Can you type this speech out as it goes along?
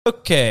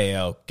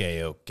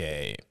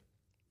Okay.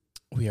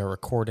 We are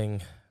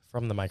recording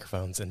from the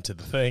microphones into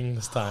the thing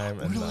this time.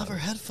 We don't have our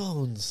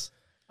headphones.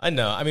 I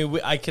know. I mean,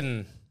 I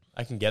can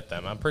get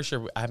them. I'm pretty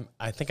sure.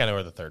 I think I know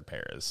where the third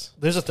pair is.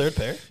 There's a third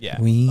pair? Yeah.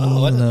 We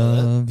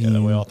love you. Yeah,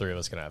 that way all three of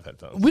us can have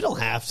headphones. We don't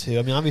have to.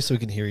 I mean, obviously we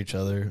can hear each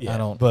other. Yeah. I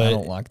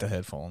don't like the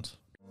headphones.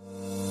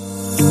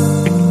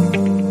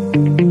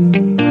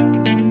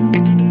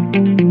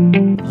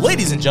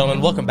 Ladies and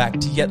gentlemen, welcome back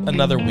to yet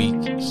another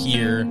week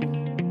here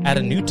at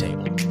a new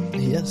table.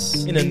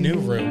 Yes. In a new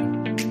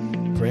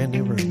room. Brand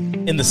new room.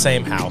 In the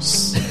same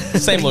house.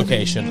 Same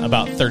location,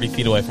 about 30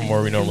 feet away from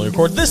where we normally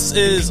record. This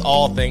is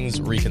All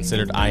Things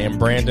Reconsidered. I am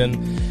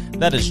Brandon.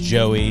 That is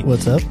Joey.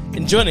 What's up?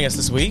 And joining us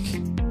this week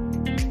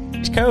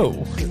is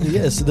Cole.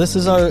 Yes, this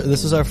is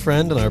our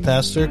friend and our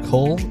pastor,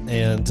 Cole,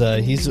 and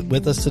he's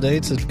with us today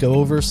to go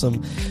over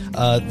some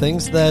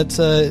things that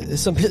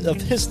some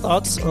of his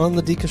thoughts on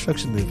the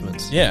deconstruction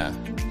movement. Yeah.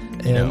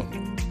 And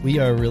we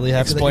are really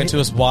happy. Explain to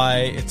us why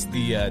it's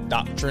the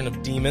doctrine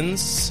of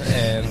demons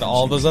and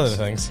all those other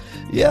things.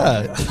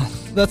 Yeah,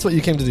 that's what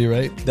you came to do,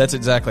 right? That's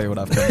exactly what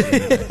I've come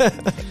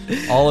to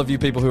do. All of you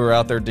people who are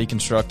out there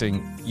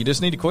deconstructing, you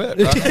just need to quit.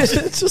 Right?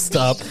 Just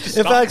stop.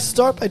 In fact,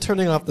 start by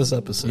turning off this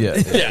episode. Yeah.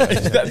 Yeah,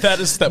 that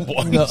is step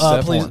one. No,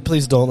 Step one.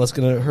 please don't. That's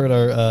going to hurt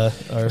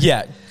our.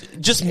 Yeah.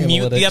 Just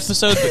mute the Analytics.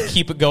 episode, but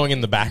keep it going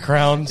in the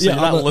background. So Yeah,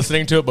 you're not I'm a-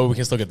 listening to it, but we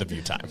can still get the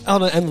view time.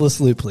 On an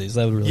endless loop, please.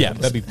 That would really Yeah, help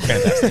us. that'd be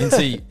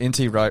fantastic.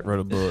 N.T. Wright wrote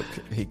a book.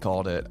 He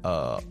called it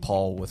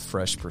Paul with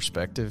Fresh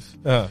Perspective.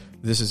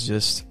 This is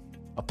just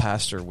a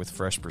pastor with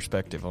fresh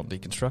perspective on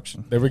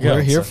deconstruction. There we go.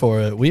 We're here for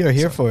it. We are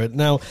here for it.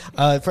 Now,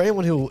 for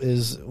anyone who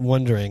is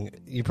wondering,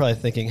 you're probably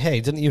thinking,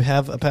 hey, didn't you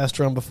have a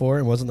pastor on before,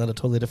 and wasn't that a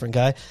totally different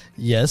guy?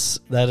 Yes,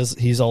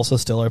 he's also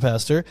still our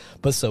pastor,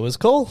 but so is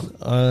Cole.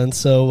 And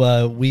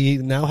so we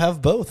now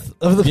have both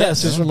of the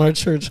pastors from our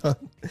church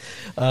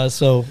on.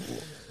 So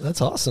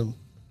that's awesome.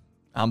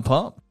 I'm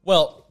pumped.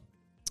 Well,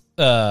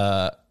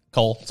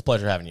 Cole, it's a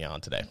pleasure having you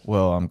on today.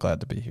 Well, I'm glad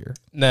to be here.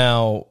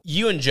 Now,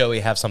 you and Joey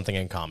have something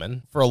in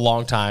common. For a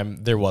long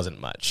time, there wasn't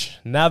much.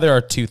 Now there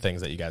are two things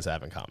that you guys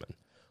have in common.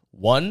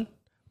 One,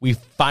 we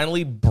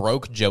finally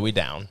broke Joey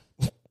down,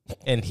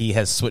 and he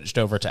has switched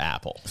over to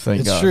Apple.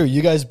 Thank It's God. true.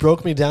 You guys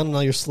broke me down, and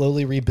now you're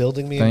slowly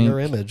rebuilding me in Thank your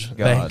image.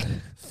 God.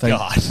 Thank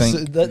God. Thank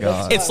So that's-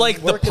 God. It's like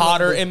the working on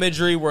Potter the-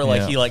 imagery where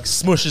Yeah. he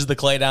smushes the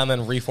clay down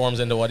and then reforms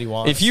into what he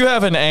wants. If you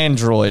have an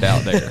Android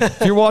out there, if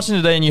you're watching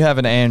today and you have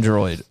an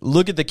Android,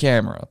 look at the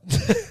camera.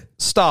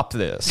 Stop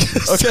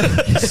this.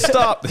 Okay?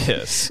 Stop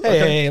this.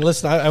 Hey,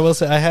 listen, I will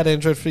say I had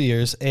Android for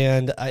years,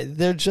 and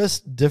they're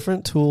just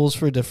different tools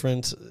for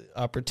different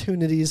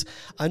opportunities.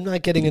 I'm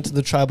not getting into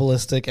the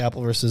tribalistic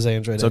Apple versus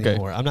Android okay.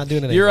 anymore. I'm not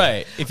doing it anymore. You're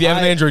right. If you have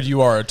an Android, you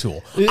are a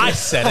tool. I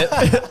said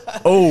it.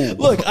 Oh,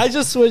 Look, I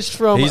just switched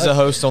from... he's a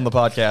host on the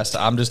podcast.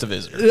 I'm just a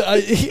visitor.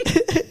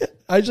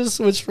 I just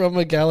switched from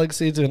a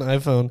Galaxy to an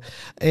iPhone,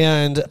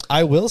 and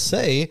I will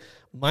say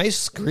my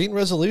screen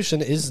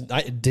resolution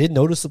did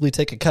noticeably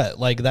take a cut.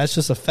 Like, that's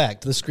just a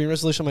fact. The screen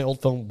resolution on my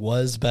old phone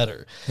was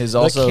better.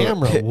 The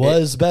camera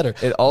was better.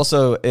 It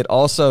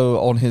also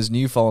on his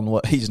new phone,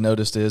 what he's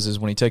noticed is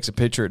when he takes a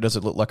picture, it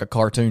doesn't look like a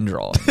cartoon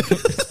drawing.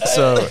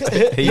 So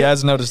he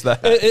has noticed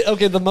that.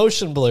 Okay, the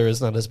motion blur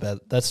is not as bad.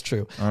 That's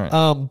true. All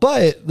right.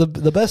 But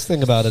the best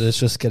thing about it is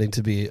just getting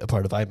to be a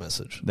part of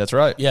iMessage. That's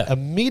right. Yeah.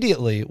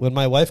 Immediately when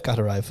my wife got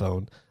her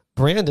iPhone,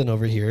 Brandon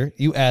over here,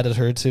 you added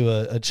her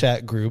to a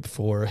chat group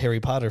for Harry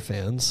Potter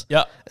fans.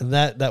 Yeah. And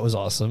that was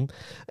awesome.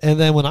 And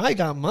then when I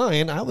got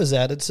mine, I was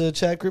added to a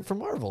chat group for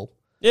Marvel.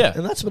 Yeah.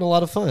 And that's been a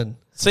lot of fun.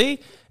 See?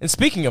 And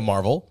speaking of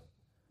Marvel,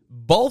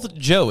 both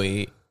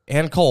Joey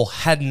and Cole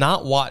had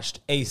not watched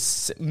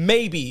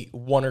maybe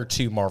one or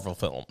two Marvel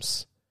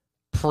films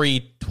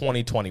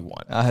pre-2021.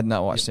 I had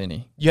not watched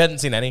any. You hadn't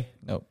seen any?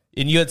 Nope.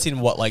 And you had seen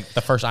what,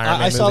 the first Iron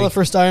Man I movie? saw the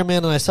first Iron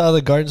Man, and I saw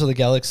the Guardians of the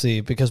Galaxy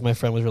because my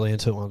friend was really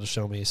into it and wanted to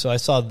show me. So I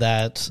saw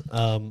that.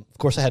 Of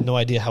course, I had no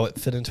idea how it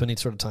fit into any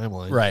sort of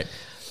timeline. Right.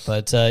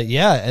 But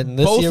yeah, and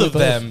this Both year of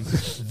them,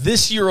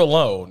 this year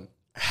alone,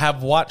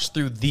 have watched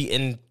through the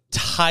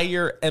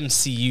entire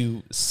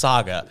MCU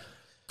saga.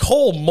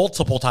 Cole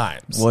multiple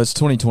times. Well, it's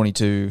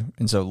 2022,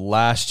 and so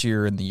last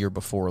year and the year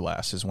before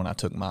last is when I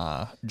took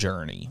my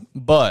journey.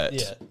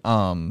 But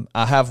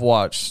I have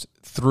watched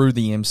through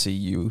the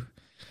MCU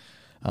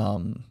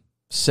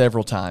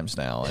several times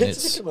now, and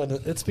it's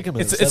become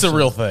an It's a obsession.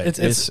 real thing.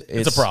 It's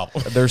It's a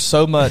problem. There's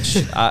so much.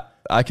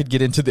 I could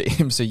get into the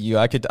MCU.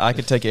 I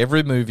could take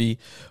every movie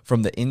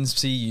from the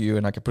MCU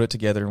and I could put it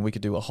together, and we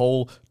could do a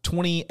whole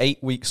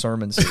 28-week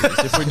sermon series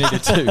if we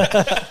needed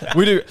to.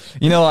 We do,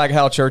 like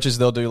how churches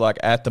they'll do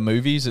at the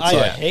movies. It's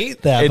I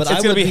hate that, but It's I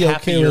going to would be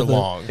half okay a year with it.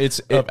 long.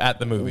 At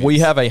the movies. We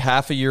have a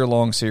half a year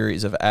long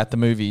series of at the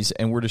movies,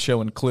 and we're just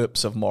showing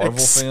clips of Marvel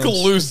films.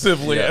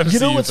 exclusively MCU You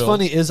know what's films.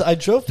 funny is I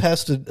drove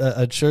past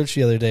a church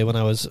the other day when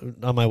I was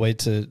on my way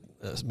to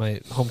my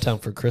hometown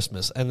for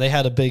Christmas, and they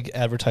had a big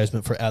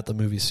advertisement for At the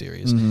Movie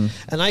series. And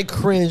I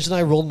cringed and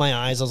I rolled my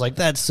eyes. I was like,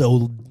 that's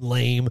so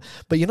lame.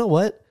 But you know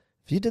what?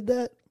 If you did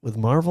that, with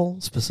Marvel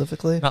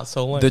specifically. Not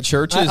so lame. The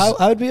churches,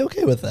 I would be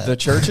okay with that.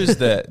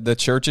 the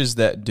churches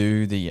that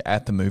do the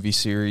At the Movie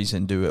series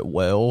and do it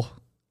well,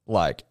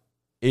 like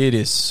it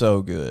is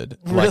so good.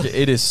 Like Really?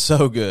 it is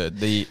so good.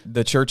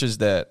 The churches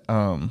that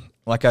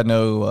like I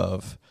know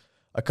of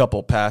a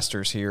couple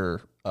pastors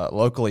here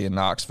locally in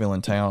Knoxville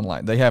in town,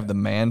 like they have the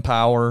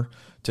manpower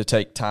to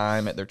take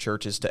time at their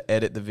churches to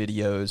edit the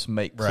videos,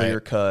 make clear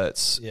Right.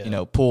 cuts,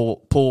 Yeah.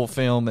 pull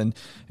film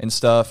and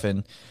stuff,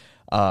 and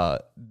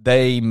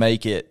they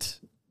make it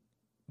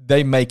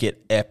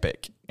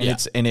epic, and Yeah.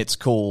 it's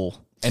cool,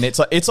 and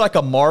it's like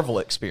a Marvel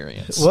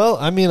experience. Well,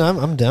 I mean,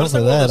 I'm down It's for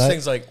like one of that. those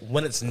things like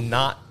when it's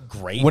not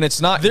great. When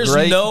it's not there's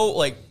great-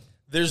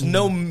 there's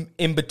no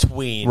in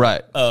between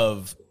Right.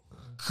 of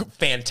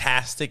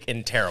fantastic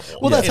and terrible.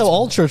 Well, that's It's- how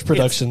all church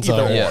productions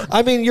either are. or. Yeah.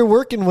 I mean, you're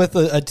working with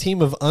a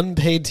team of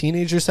unpaid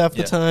teenagers half the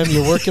Yeah. time.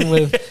 You're working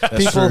with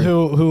people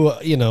who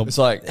It's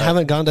like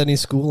haven't gone to any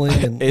schooling.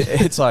 And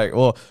it's like,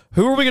 well,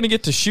 who are we going to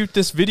get to shoot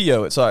this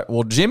video? It's like,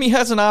 well, Jimmy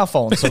has an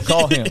iPhone, so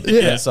call him.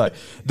 Yeah. It's like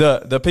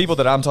the people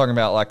that I'm talking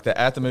about, like the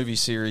At the Movie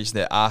series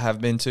that I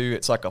have been to,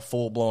 it's like a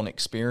full blown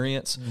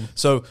experience.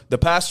 So the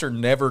pastor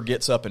never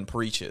gets up and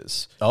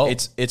preaches. Oh.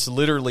 It's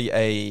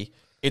literally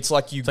it's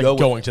like you like go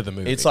going to the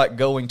movie. It's like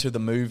going to the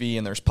movie,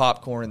 and there's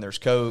popcorn and there's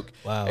Coke.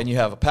 Wow. And you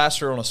have a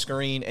pastor on a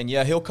screen, and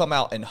yeah, he'll come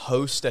out and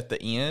host at the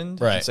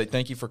end Right. and say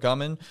thank you for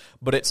coming.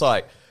 But it's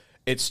like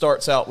it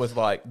starts out with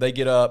like they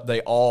get up,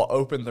 they all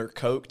open their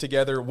Coke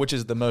together, which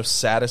is the most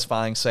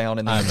satisfying sound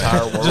in the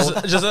entire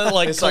world. just a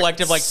like It's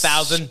collective like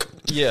 1,000.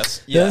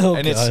 Yes, yeah, Oh,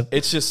 and God.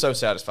 it's just so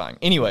satisfying.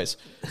 Anyways,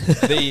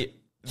 the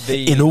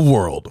In a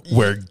world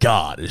where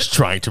God is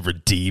trying to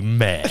redeem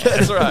man.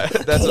 that's right.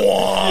 That's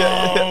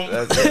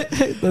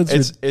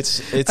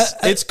That's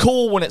it's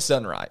cool when it's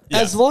done right.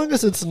 as long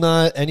as it's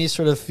not any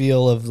sort of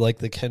feel of like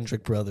the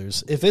Kendrick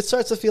Brothers. If it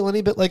starts to feel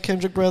any bit like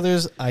Kendrick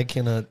Brothers, I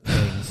cannot.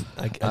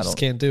 I just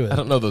can't do it. I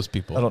don't know those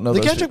people. I don't know The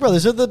those Kendrick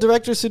Brothers are the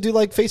directors who do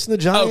like Facing the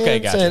Giants Okay,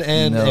 gotcha.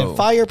 and No.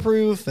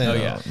 Fireproof. And, Oh,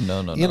 yeah.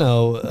 No. You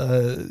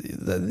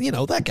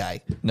know, that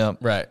guy. No.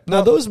 Right.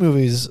 Now those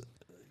movies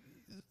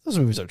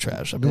are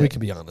trash. I mean, we can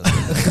be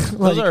honest.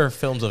 Those are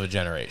films of a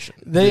generation.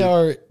 They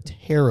are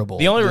terrible.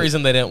 The only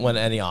reason they didn't win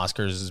any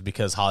Oscars is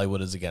because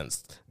Hollywood is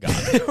against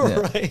God.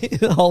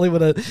 right?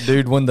 Hollywood.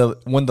 Dude, when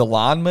the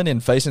lineman in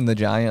Facing the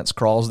Giants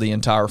crawls the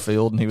entire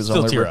field and he was Still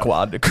only tear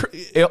up.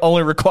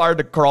 required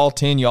to crawl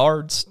 10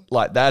 yards,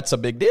 like that's a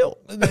big deal.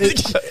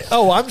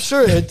 I'm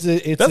sure it's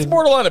That's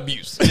borderline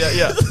abuse.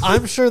 Yeah.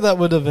 I'm sure that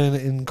would have been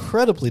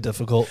incredibly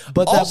difficult.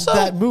 But Also-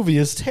 that movie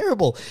is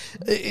terrible.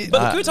 But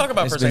can we talk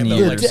about It's for a second been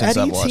though? The Like, years since I've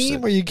Daddy watched team?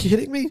 it. Are you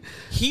kidding me?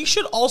 he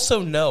should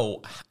also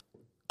know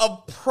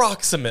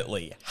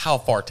approximately how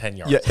far 10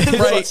 yards Yeah, is.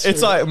 right.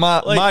 It's like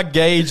my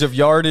gauge of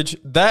yardage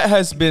that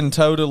has been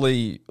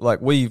totally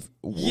like we're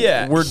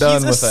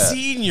done he's with a that.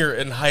 senior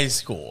in high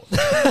school. He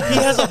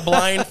has a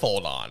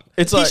blindfold on.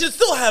 It's he like- should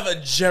still have a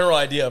general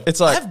idea of. It's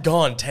like- I've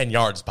gone 10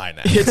 yards by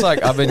now. It's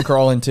like I've been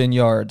crawling 10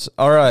 yards.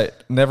 All right,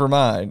 never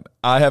mind.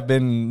 I have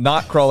been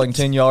not crawling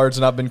 10 yards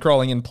and I've been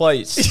crawling in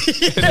place.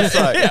 And it's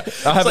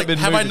like, I haven't been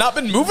have I moving. not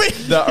been moving?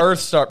 The earth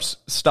stops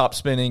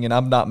spinning and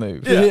I'm not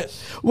moved. Yeah.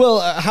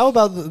 Well, how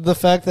about the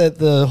fact that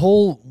the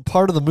whole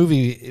part of the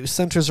movie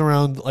centers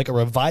around like a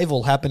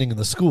revival happening in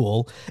the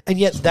school, and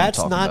yet that's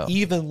talking not about.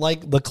 even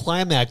like the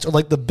climax or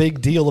like the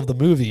big deal of the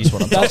movie.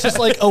 That's just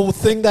like a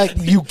thing that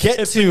you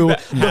get to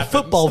the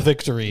football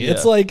victory.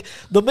 It's like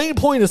the main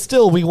point is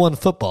still we won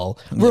football.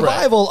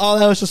 Revival, oh,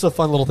 that was just a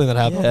fun little thing that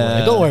happened.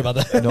 Yeah. Don't worry about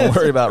that. Don't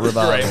worry about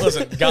revival. Right.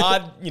 Listen,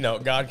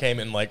 God came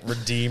and like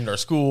redeemed our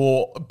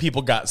school.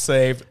 People got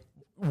saved.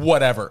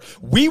 Whatever.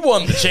 We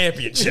won the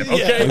championship.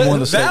 Okay, We won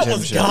the state that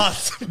was championship.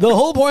 God's. The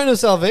whole point of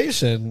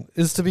salvation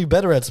is to be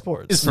better at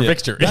sports. Is for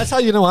victory. That's how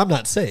you know I'm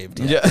not saved.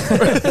 Yeah.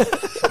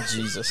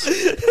 Jesus.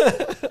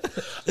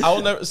 I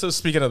will never. So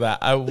speaking of that,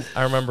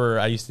 I remember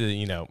I used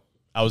to,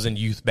 I was in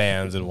youth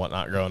bands and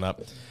whatnot growing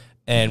up,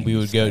 and we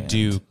would go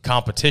do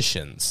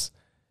competitions,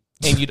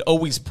 and you'd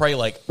always pray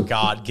like,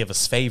 God, give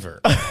us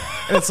favor.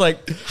 And it's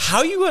like, how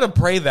are you going to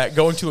pray that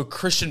going to a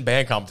Christian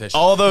band competition?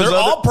 They're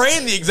all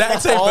praying the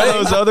exact same All thing.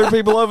 those other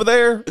people over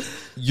there,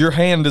 your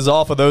hand is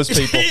off of those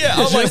people. Yeah,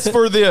 I'm like- just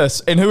for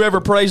this. And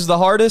whoever prays the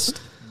hardest,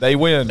 they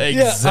win.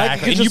 Exactly. I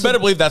And you just- better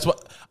believe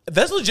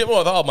that's legit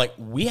what I thought. I'm like,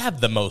 we have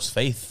the most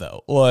faith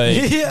though.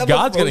 Like, Yeah, the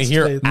God's going to most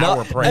hear faith. our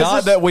Not, prayer.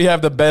 not that we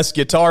have the best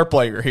guitar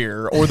player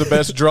here or the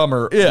best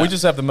drummer. Yeah. We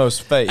just have the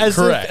most faith.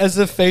 As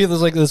if faith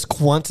is like this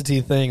quantity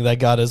thing that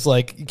God is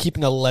like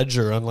keeping a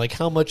ledger on like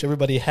how much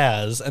everybody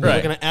has, and then Right.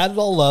 we're going to add it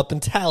all up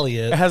and tally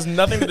it. It has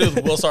nothing to do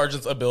with Will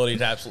Sargent's ability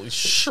to absolutely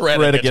shred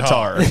Read a a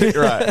guitar.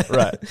 guitar.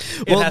 right.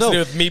 It Well, has no. to do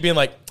with me being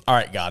like, all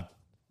right, God,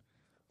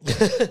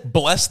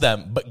 bless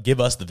them, but give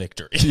us the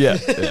victory. Yeah.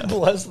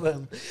 Bless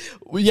them.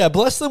 Well, yeah,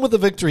 bless them with the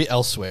victory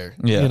elsewhere.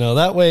 Yeah.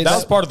 That way. That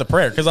was part of the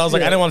prayer because I was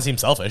like, I didn't want to seem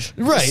selfish.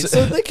 right.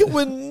 So they can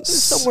win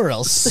somewhere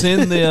else.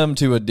 Send them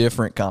to a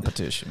different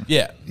competition.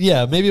 Yeah.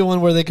 Yeah, maybe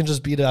one where they can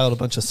just beat out a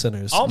bunch of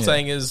sinners. All I'm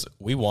saying is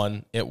we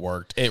won. It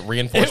worked. It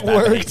reinforced It bad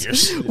worked.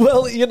 behaviors.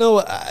 Well,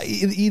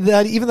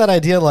 even that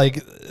idea,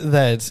 like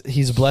that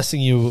he's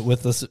blessing you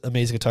with this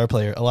amazing guitar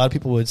player, a lot of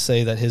people would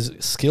say that his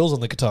skills on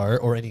the guitar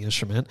or any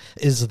instrument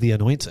is the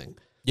anointing.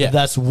 Yeah.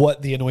 That's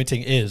what the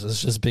anointing is.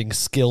 It's just being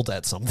skilled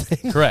at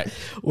something. Correct.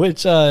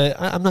 Which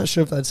I'm not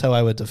sure if that's how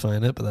I would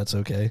define it, but that's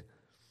okay.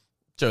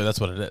 Joey, that's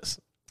what it is.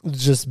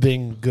 Just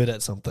being good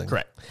at something.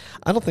 Correct.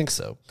 I don't think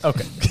so.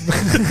 Okay.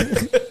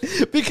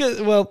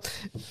 Because, well,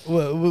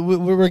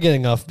 we're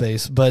getting off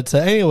base. But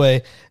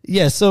anyway,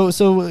 yeah, so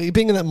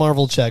being in that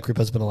Marvel chat group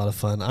has been a lot of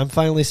fun. I'm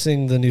finally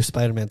seeing the new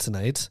Spider-Man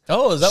tonight.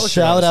 Oh, is that what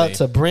Shout you're out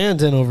to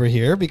Brandon over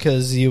here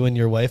because you and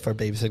your wife are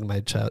babysitting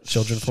my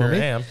children for me.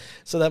 Am.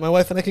 So that my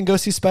wife and I can go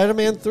see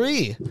Spider-Man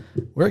 3.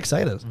 We're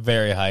excited.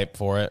 Very hyped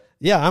for it.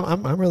 Yeah,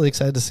 I'm really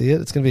excited to see it.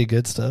 It's going to be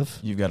good stuff.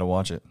 You've got to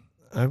watch it.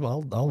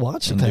 I'll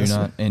watch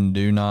it.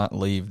 Do not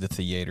leave the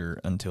theater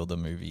until the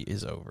movie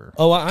is over.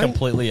 Oh, I'm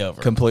Completely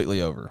over.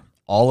 Completely over.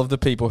 All of the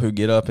people who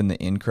get up in the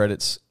end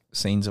credits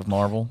scenes of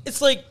Marvel.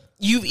 It's like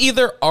you've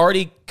either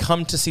already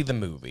come to see the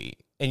movie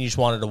and you just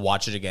wanted to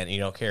watch it again and you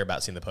don't care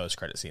about seeing the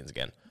post-credit scenes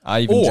again.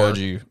 I even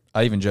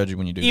judge you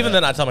when you do Even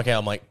that. then I tell Mikhail,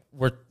 I'm like,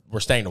 we're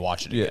staying to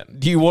watch it again.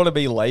 Do you want to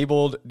be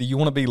labeled? Do you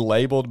want to be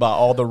labeled by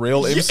all the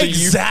real MCU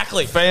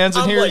exactly. fans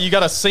in I'm here? like- You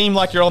got to seem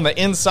like you're on the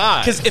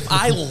inside. Because if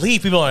I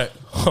leave, people are like,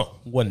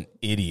 what an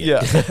idiot.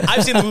 Yeah.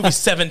 I've seen the movie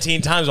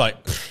 17 times, like,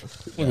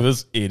 look at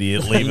this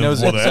idiot leaving. He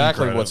knows before the end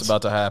exactly credits. what's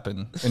about to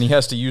happen, and he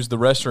has to use the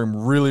restroom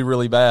really,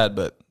 really bad.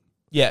 But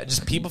Yeah,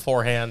 just pee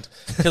beforehand.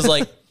 Because,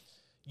 like,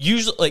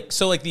 usually,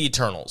 like the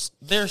Eternals,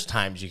 there's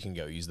times you can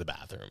go use the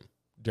bathroom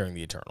during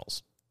the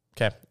Eternals.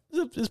 Okay?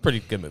 It's a pretty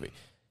good movie.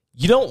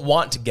 You don't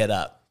want to get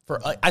up.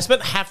 I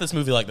spent half this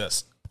movie like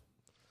this.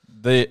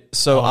 I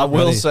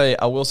will ready. say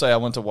I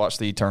went to watch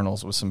the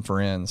Eternals with some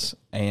friends,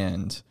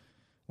 and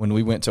when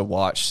we went to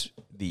watch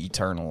the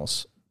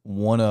Eternals,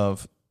 one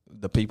of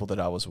the people that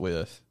I was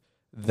with,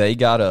 they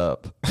got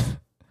up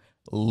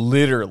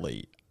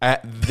literally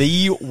at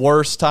the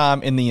worst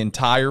time in the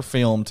entire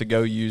film to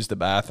go use the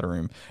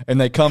bathroom, and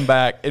they come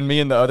back, and me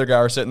and the other guy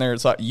are sitting there.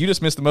 It's like, you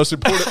just missed the most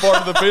important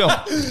part of the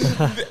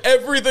film.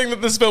 Everything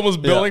that this film was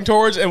building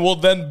towards and will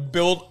then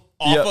build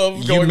off of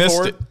you going missed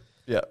forward. it.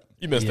 Yeah,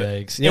 You missed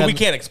Yikes. it. Yeah. And we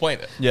can't explain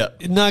it. yeah.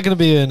 Not going to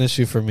be an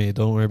issue for me.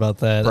 Don't worry about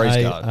that. Praise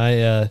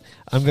God.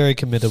 I'm very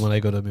committed when I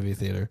go to a movie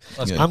theater.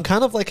 good. I'm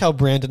kind of like how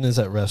Brandon is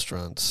at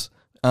restaurants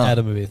at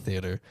a movie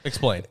theater.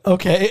 Explain.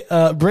 Okay,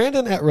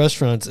 Brandon at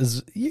restaurants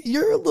is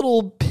you're a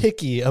little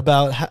picky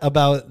about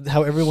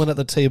how everyone at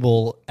the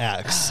table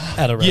acts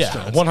at a Yeah,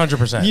 restaurant.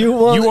 100%. You You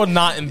want- will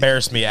not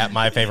embarrass me at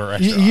my favorite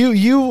restaurant.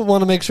 You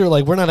want to make sure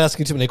like we're not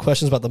asking too many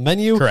questions about the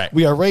menu. Correct.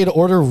 We are ready to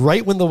order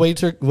right when the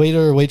waiter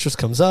or waitress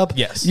comes up.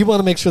 Yes. You want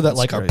to make sure that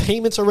like our great.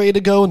 payments are ready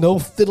to go. No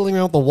fiddling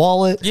around with the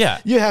wallet. Yeah.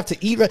 You have to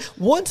eat right.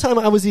 One time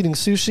I was eating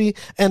sushi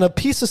and a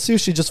piece of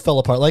sushi just fell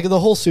apart. Like the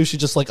whole sushi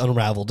just like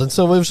unraveled, and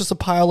so it was just a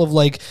pile of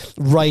like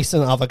rice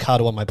and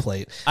avocado on my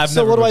plate. I've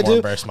so never what do been I more do?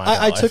 embarrassed in my I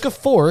entire took life.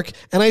 a fork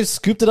and I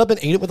scooped it up and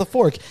ate it with a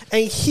fork,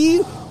 and he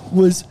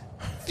was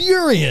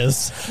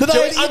furious that I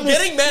Joey, had eaten I'm this-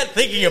 getting mad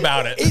thinking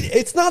about it.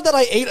 It's not that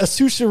I ate a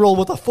sushi roll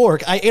with a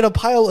fork. I ate a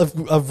pile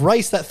of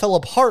rice that fell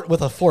apart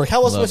with a fork.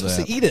 How else am I Love supposed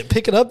that. to eat it?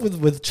 Pick it up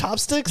with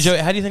chopsticks? Joey,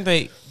 how do you think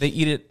they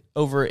eat it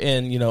over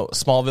in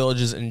small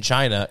villages in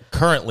China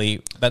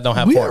currently that don't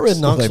have We forks? are in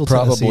Knoxville, They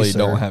probably Tennessee, sir.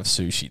 don't have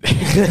sushi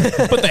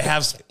there. But they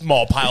have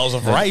small piles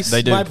of rice.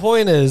 They do. My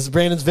point is,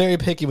 Brandon's very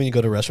picky when you go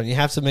to a restaurant. You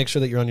have to make sure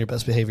that you're on your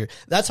best behavior.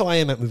 That's how I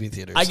am at movie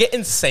theaters. I get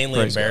insanely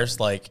Praise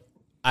embarrassed. Like,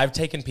 I've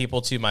taken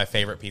people to my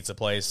favorite pizza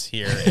place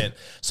here. And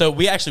so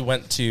we actually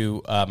went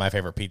to my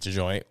favorite pizza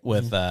joint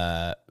with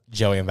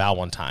Joey and Val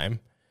one time.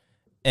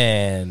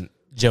 And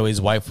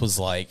Joey's wife was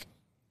like,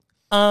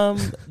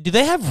 do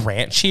they have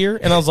ranch here?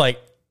 And I was like,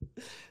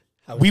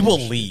 we will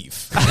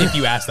leave if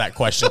you ask that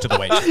question to the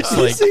waitress.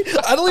 Like, See,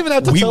 I don't even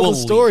have to we tell the will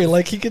story.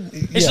 Like he could.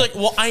 and she's like,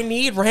 well, I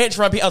need ranch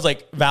for my pizza. I was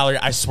like, Valerie,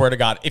 I swear to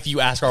God, if you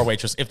ask our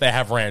waitress if they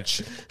have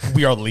ranch,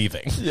 we are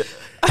leaving.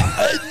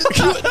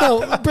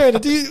 No,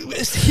 Brandon.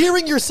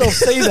 Hearing yourself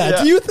say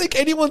that, do you think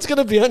anyone's going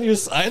to be on your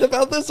side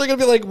about this? They're going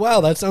to be like,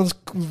 "Wow, that sounds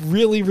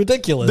really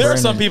ridiculous." There are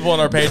some people on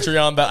our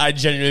Patreon that I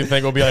genuinely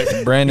think will be like,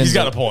 he's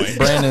got a point.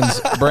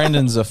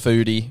 Brandon's a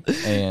foodie,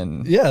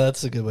 and Yeah,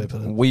 that's a good way to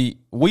put it.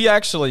 we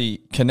actually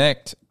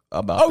connect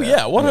about. Oh, that. yeah,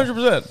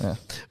 100%.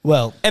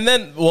 Well, And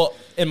then, well,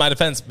 in my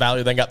defense,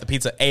 Valerie then got the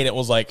pizza, ate it,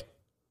 was like,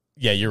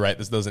 yeah, you're right.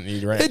 This doesn't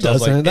need ranch. it I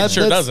was doesn't. Like, it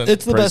sure doesn't.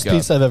 It's the Praise best God.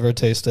 pizza I've ever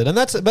tasted, and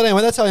but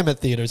anyway, that's how I'm at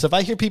theaters. If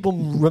I hear people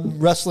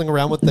wrestling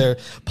around with their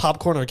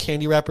popcorn or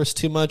candy wrappers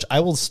too much,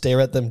 I will stare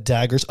at them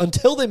daggers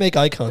until they make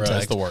eye contact.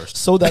 that's the worst.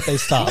 So that they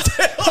stop.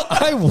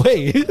 I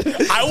wait.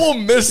 I will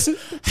miss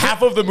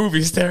half of the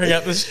movie staring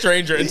at this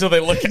stranger until they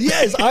look at me.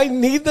 Yes, I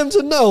need them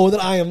to know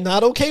that I am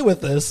not okay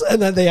with this,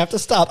 and that they have to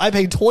stop. I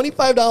paid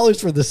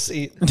 $25 for this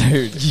seat,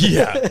 dude.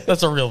 Yeah,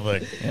 that's a real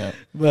thing. Yeah.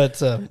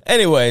 but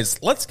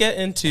Anyways, let's get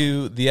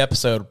into the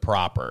episode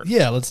proper.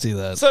 yeah, let's do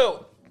that.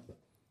 So,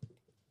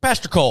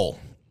 Pastor Cole,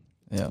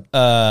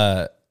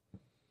 Yeah.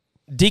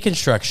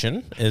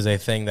 deconstruction is a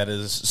thing that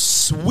is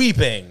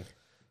sweeping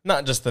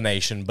not just the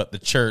nation, but the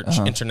church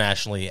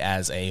internationally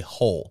as a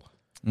whole.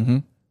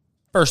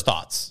 First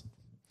thoughts.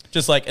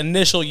 Just like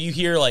initial, you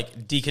hear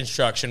like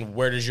deconstruction.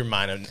 Where does your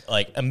mind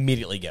like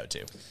immediately go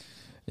to?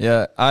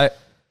 Yeah,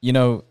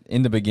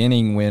 in the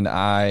beginning when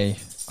I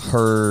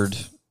heard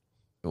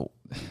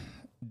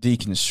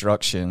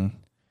deconstruction,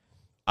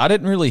 I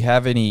didn't really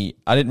have any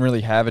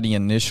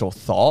initial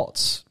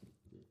thoughts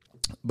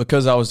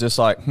because I was just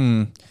like,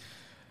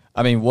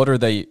 I mean, what are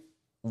the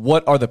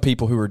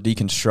people who are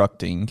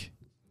deconstructing?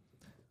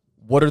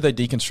 What are they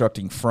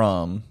deconstructing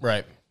from?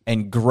 Right.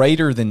 And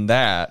greater than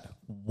that,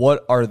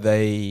 what are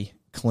they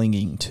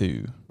clinging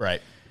to?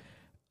 Right.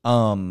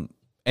 And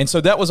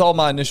so that was all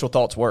my initial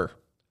thoughts were.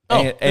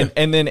 Oh.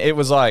 And then it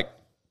was like,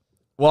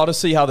 well, I'll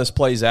just see how this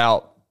plays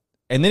out.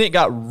 And then it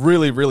got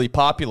really, really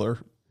popular.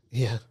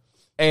 Yeah.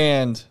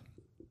 And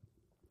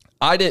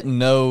I didn't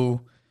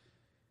know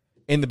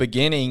in the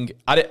beginning,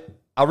 I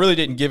really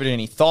didn't give it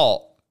any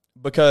thought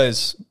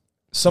because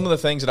some of the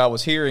things that I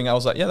was hearing, I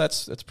was like, yeah,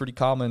 that's pretty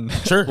common.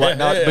 Sure.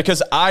 Yeah.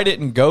 Because I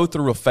didn't go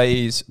through a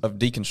phase of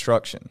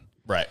deconstruction.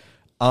 Right.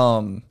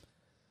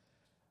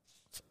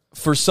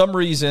 For some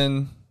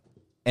reason,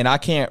 and I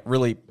can't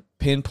really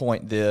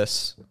pinpoint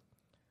this,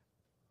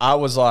 I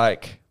was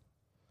like,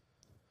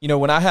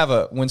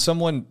 when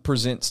someone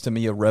presents to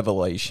me a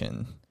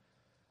revelation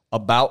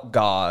about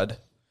God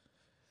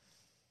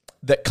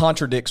that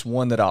contradicts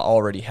one that I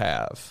already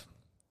have,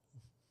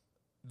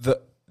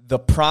 the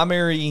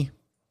primary,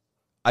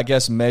 I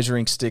guess,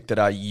 measuring stick that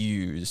I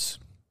use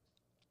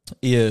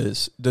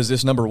is, does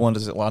it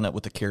line up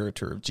with the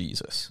character of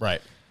Jesus?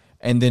 Right.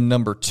 And then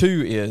number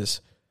two is,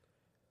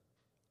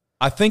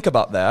 I think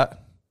about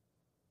that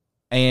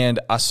and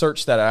I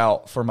search that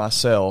out for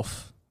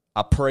myself.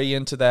 I pray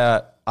into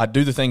that. I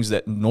do the things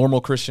that normal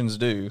Christians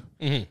do,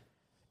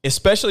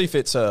 especially if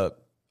it's a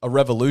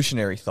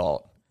revolutionary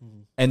thought.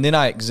 And then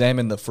I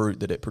examine the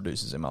fruit that it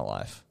produces in my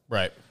life.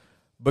 Right.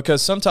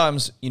 Because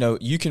sometimes,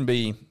 you can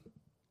be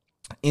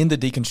in the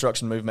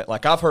deconstruction movement.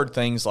 Like I've heard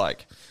things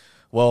like,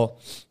 well,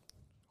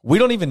 we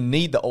don't even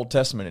need the Old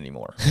Testament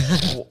anymore.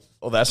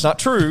 Well, that's not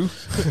true.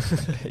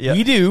 Yeah.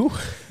 We do.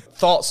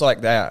 Thoughts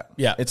like that.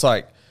 Yeah. It's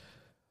like,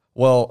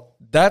 well,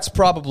 that's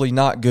probably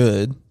not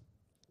good.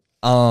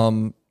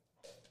 But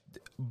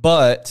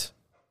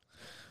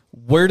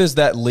where does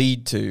that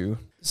lead to?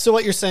 So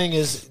what you're saying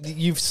is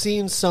you've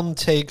seen some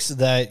takes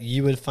that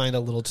you would find a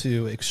little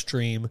too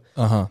extreme,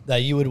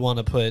 that you would want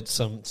to put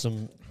some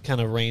kind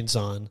of reins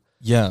on.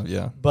 Yeah,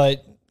 yeah.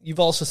 But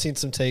you've also seen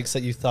some takes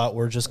that you thought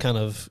were just kind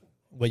of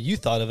what you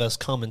thought of as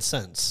common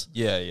sense.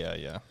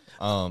 Yeah.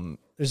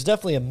 There's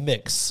definitely a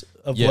mix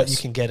of what you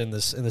can get in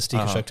this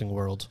deconstructing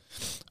world.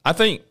 I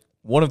think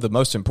one of the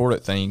most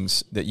important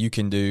things that you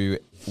can do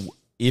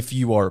if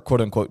you are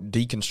quote unquote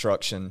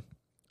deconstructing,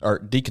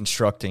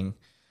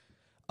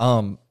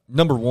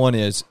 number one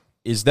is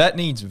that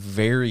needs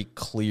very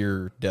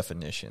clear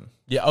definition.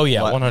 Yeah. Oh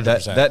yeah.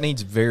 100%. That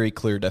needs very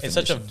clear definition.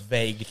 It's such a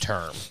vague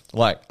term.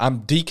 Like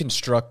I'm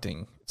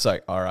deconstructing. It's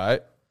like, all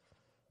right,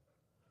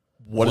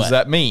 what does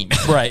that mean?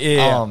 Right.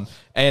 Yeah.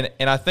 And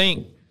I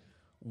think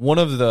one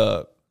of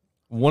the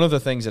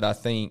things that I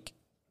think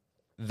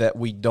that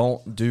we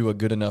don't do a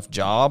good enough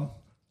job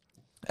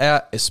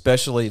at,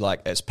 especially like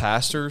as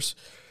pastors,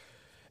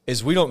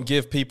 is we don't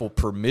give people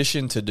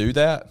permission to do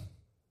that.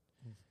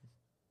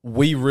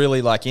 We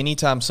really, like,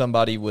 anytime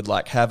somebody would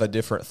like have a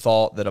different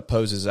thought that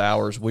opposes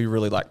ours, we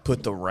really like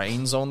put the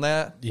reins on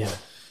that. Yeah.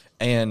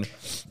 And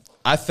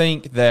I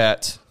think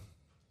that's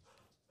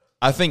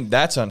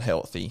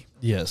unhealthy.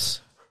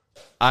 Yes.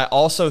 I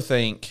also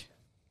think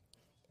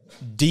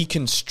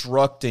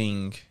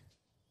deconstructing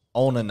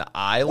on an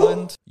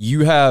island,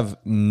 you have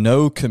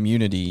no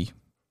community,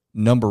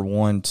 number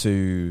one,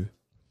 to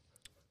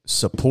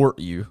support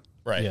you.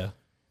 Right. Yeah.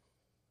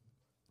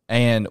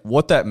 And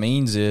what that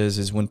means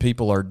is when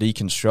people are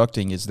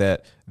deconstructing is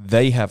that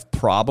they have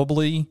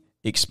probably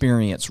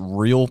experienced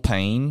real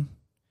pain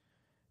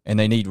and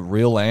they need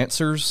real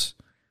answers.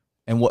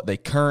 And what they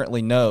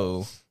currently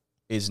know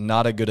is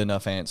not a good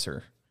enough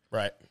answer.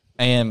 Right.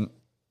 And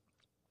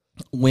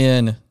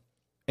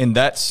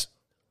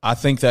I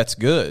think that's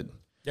good.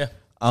 Yeah.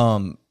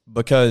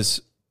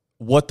 Because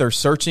what they're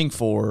searching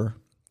for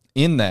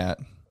in that,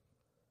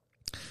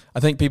 I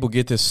think people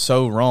get this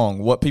so wrong.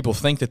 What people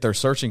think that they're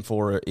searching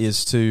for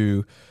is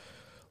to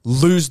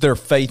lose their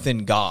faith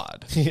in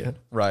God. Yeah.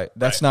 Right.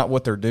 That's not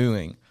what they're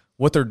doing.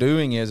 What they're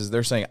doing is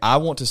they're saying, I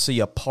want to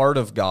see a part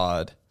of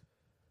God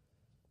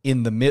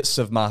in the midst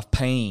of my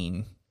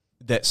pain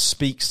that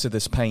speaks to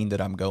this pain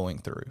that I'm going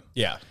through.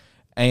 Yeah.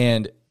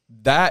 And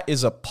that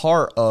is a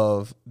part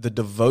of the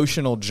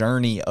devotional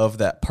journey of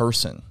that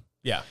person.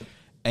 Yeah.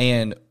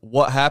 And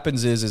what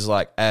happens is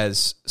like,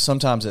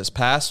 sometimes as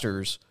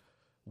pastors,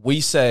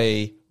 we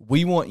say,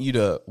 we want you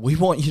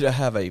to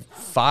have a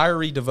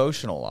fiery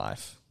devotional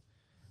life,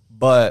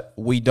 but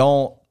we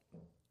don't.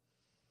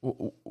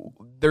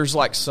 There's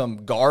like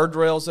some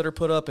guardrails that are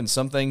put up, and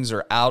some things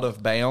are out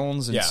of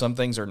bounds, and some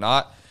things are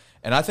not.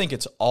 And I think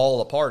it's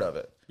all a part of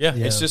it. Yeah.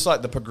 It's just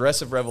like the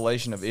progressive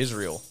revelation of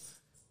Israel.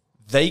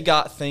 They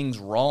got things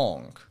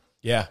wrong.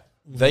 Yeah.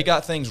 They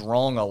got things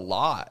wrong a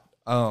lot.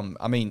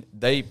 I mean,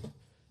 they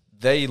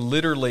they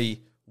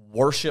literally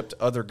worshipped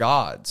other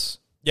gods.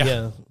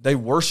 Yeah. They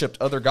worshipped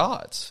other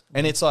gods.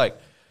 And it's like,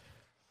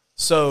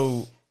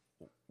 so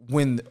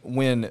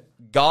when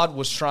God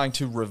was trying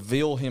to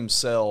reveal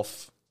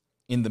himself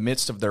in the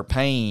midst of their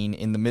pain,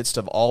 in the midst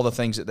of all the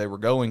things that they were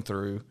going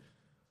through,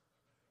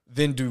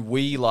 then do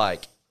we,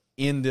 like,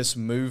 in this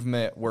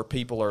movement where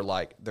people are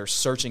like, they're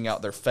searching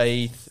out their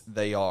faith,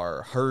 they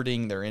are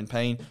hurting, they're in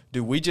pain,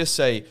 do we just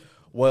say,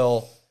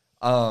 well,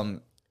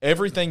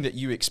 everything that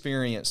you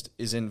experienced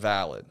is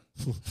invalid?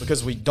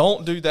 Because we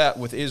don't do that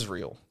with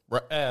Israel.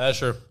 Right. Yeah, that's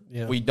true.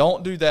 Yeah. We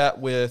don't do that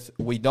with,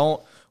 we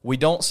don't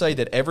say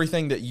that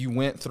everything that you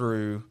went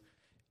through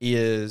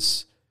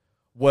is,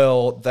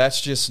 well, that's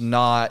just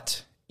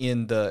not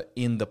in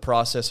the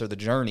process or the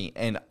journey.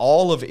 And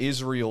all of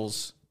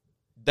Israel's,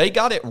 they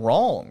got it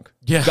wrong.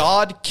 Yeah.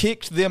 God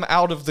kicked them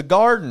out of the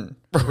garden.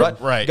 Right?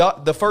 Right.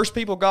 God, the first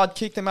people, God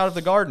kicked them out of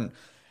the garden.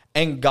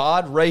 And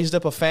God raised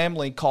up a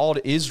family called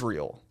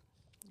Israel.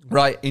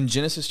 Right? In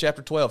Genesis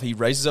chapter 12, he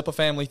raises up a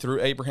family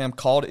through Abraham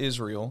called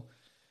Israel.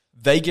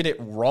 They get it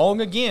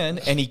wrong again,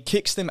 and he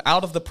kicks them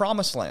out of the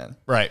promised land.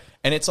 Right.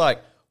 And it's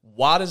like,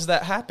 why does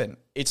that happen?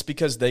 It's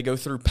because they go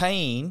through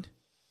pain,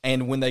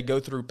 and when they go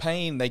through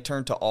pain, they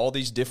turn to all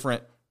these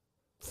different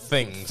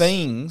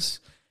things.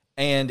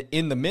 And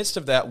in the midst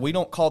of that, we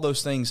don't call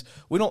those things,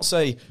 we don't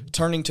say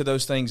turning to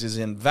those things is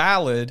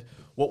invalid.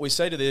 What we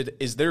say to it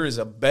is there is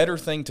a better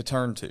thing to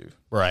turn to.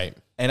 Right.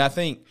 And I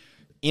think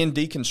in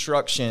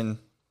deconstruction,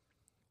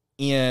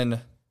 and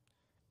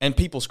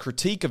people's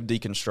critique of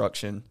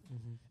deconstruction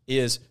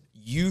is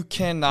you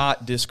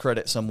cannot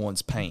discredit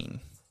someone's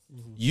pain.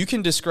 You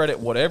can discredit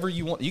whatever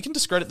you want. You can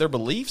discredit their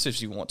beliefs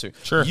if you want to.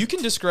 Sure. You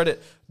can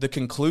discredit the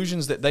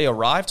conclusions that they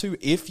arrive to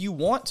if you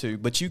want to,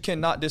 but you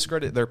cannot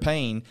discredit their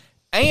pain.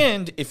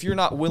 And if you're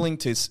not willing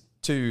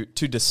to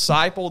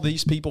disciple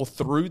these people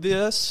through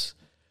this,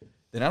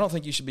 then I don't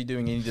think you should be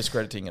doing any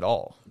discrediting at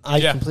all.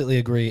 I completely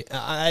agree.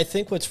 I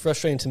think what's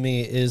frustrating to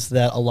me is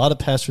that a lot of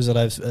pastors that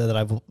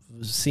I've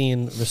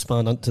seen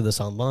respond to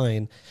this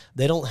online,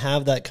 they don't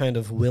have that kind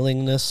of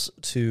willingness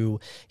to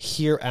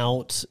hear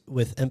out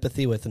with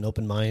empathy, with an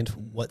open mind,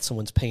 what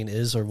someone's pain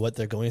is or what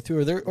they're going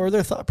through or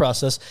their thought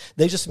process.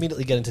 They just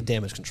immediately get into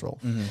damage control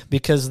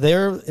because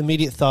their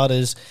immediate thought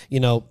is,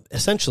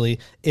 essentially,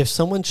 if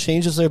someone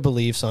changes their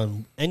beliefs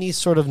on any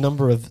sort of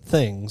number of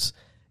things,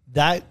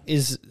 that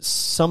is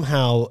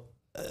somehow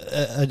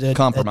a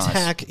compromise.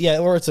 Attack,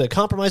 or it's a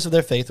compromise of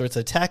their faith, or it's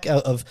an attack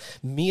of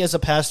me as a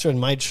pastor and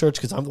my church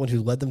because I'm the one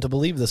who led them to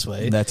believe this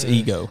way. That's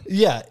ego.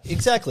 Yeah,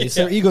 exactly. It's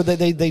their ego.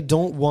 They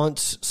don't want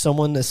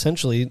someone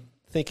essentially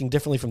thinking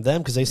differently from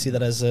them because they see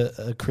that as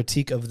a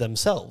critique of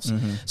themselves.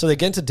 So they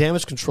get into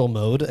damage control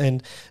mode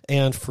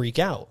and freak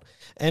out.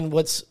 And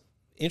what's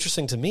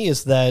interesting to me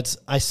is that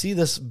I see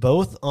this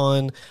both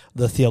on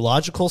the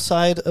theological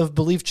side of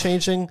belief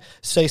changing.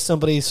 Say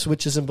somebody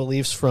switches in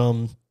beliefs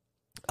from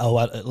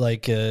hell,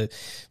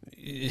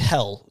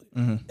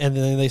 and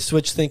then they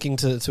switch thinking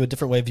to a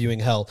different way of viewing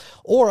hell.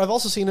 Or I've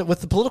also seen it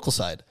with the political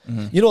side.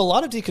 A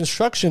lot of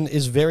deconstruction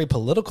is very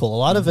political. A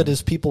lot of it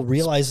is people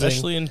realizing,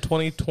 especially in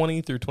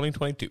 2020 through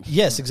 2022.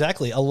 Yes,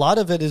 exactly. A lot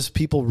of it is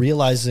people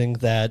realizing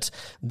that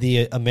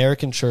the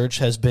American church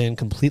has been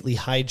completely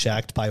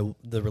hijacked by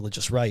the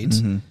religious right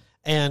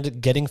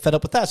and getting fed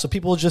up with that. So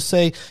people will just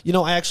say,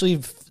 I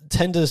actually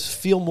tend to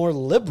feel more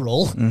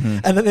liberal.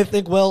 And then they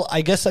think, well,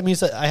 I guess that means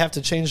that I have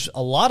to change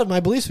a lot of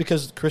my beliefs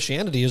because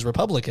Christianity is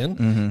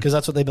Republican, because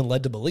that's what they've been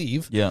led to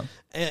believe. Yeah.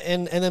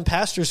 And then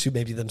pastors who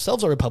maybe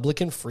themselves are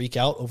Republican freak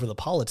out over the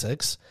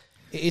politics.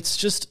 It's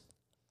just,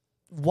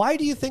 why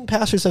do you think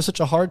pastors have such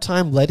a hard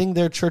time letting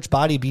their church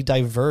body be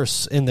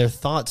diverse in their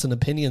thoughts and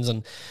opinions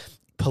and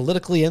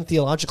politically and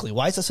theologically?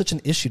 Why is that such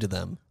an issue to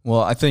them?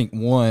 Well, I think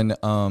one,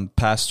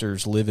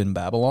 pastors live in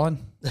Babylon.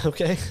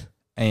 Okay.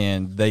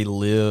 And they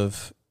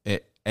live,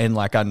 and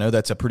like I know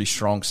that's a pretty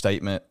strong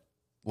statement,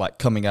 like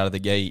coming out of the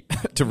gate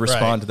to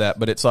respond to that.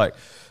 But it's like,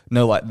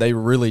 no, like they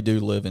really do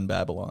live in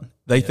Babylon.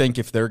 They think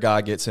if their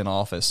guy gets in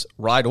office,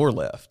 right or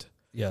left,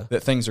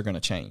 that things are going to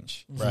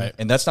change. Right.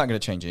 And that's not going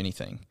to change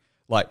anything.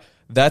 Like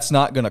that's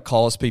not going to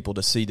cause people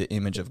to see the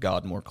image of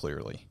God more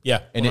clearly.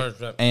 Yeah.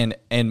 100%.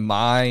 And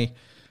my,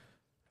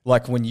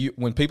 like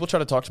when people try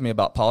to talk to me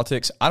about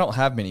politics, I don't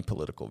have many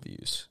political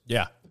views.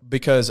 Yeah.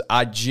 Because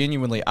I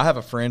have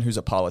a friend who's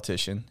a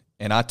politician,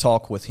 and I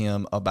talk with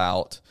him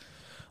about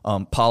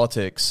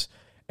politics,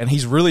 and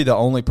he's really the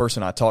only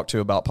person I talk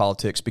to about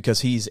politics because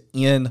he's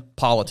in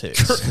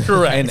politics.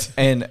 Correct.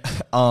 And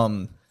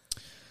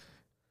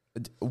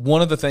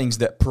one of the things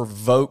that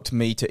provoked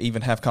me to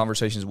even have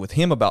conversations with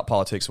him about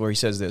politics, where he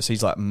says this,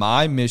 he's like,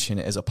 my mission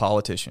as a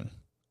politician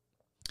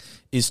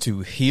is to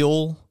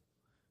heal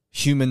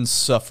human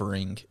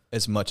suffering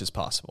as much as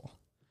possible.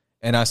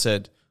 And I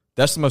said,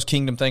 that's the most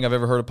kingdom thing I've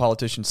ever heard a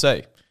politician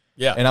say.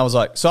 Yeah. And I was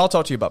like, so I'll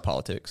talk to you about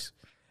politics.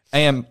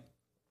 And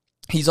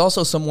he's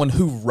also someone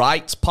who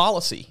writes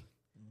policy.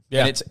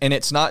 Yeah. And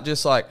it's not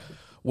just like,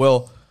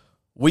 well,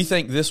 we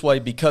think this way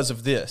because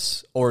of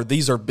this, or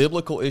these are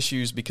biblical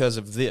issues because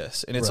of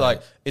this. And it's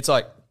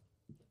like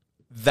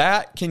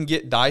that can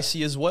get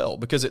dicey as well,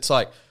 because it's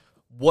like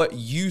what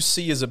you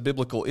see as a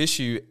biblical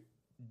issue.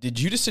 Did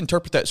you just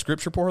interpret that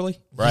scripture poorly?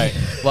 Right.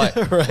 Like,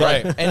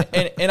 Right.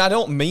 And I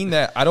don't mean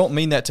that. I don't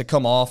mean that to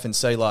come off and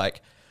say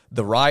like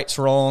the right's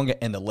wrong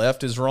and the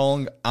left is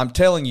wrong. I'm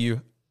telling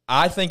you,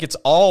 I think it's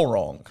all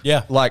wrong.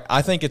 Yeah. Like,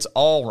 I think it's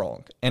all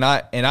wrong. And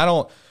I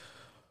don't,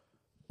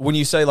 when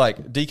you say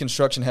like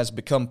deconstruction has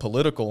become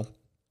political,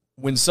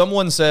 when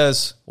someone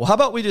says, well, how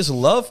about we just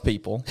love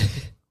people?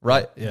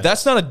 Right. Yeah.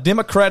 That's not a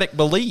democratic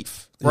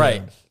belief.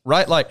 Right.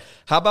 Right? Like,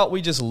 how about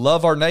we just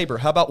love our neighbor?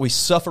 How about we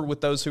suffer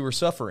with those who are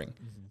suffering?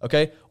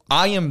 Okay?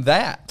 I am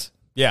that.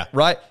 Yeah.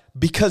 Right?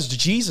 Because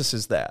Jesus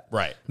is that.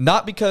 Right.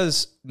 Not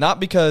because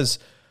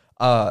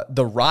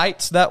the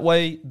right's that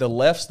way, the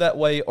left's that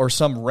way, or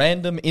some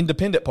random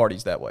independent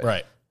party's that way.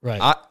 Right.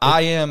 Right.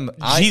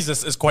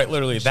 Jesus is quite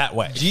literally that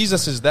way.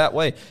 Jesus is that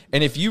way.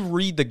 And if you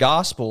read the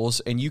Gospels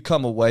and you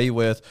come away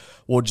with,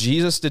 well,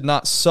 Jesus did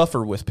not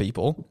suffer with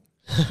people,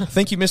 I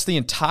think you missed the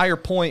entire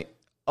point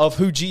of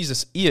who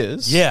Jesus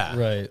is. Yeah.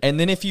 Right. And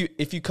then if you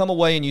come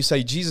away and you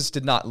say Jesus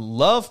did not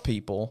love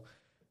people,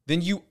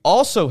 then you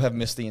also have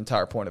missed the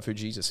entire point of who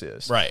Jesus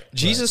is. Right.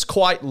 Jesus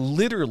quite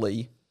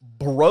literally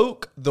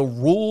broke the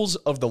rules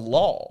of the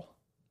law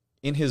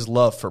in his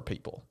love for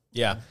people.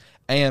 Yeah.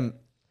 And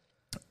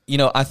you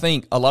know, I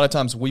think a lot of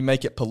times we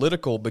make it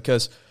political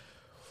because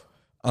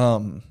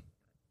one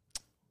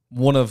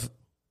of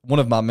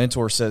my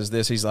mentors says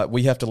this. He's like,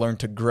 we have to learn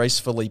to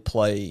gracefully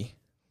play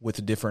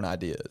with different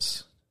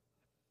ideas.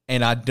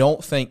 And I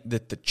don't think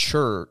that the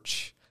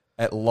church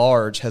at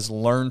large has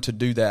learned to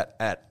do that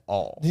at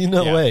all.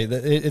 No Yeah. way.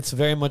 It's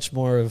very much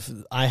more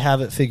of I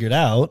have it figured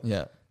out.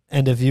 Yeah.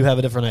 And if you have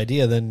a different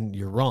idea, then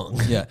you're wrong.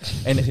 Yeah.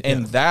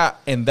 And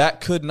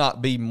that could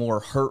not be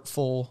more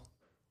hurtful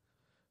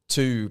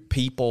to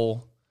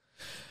people.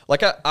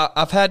 Like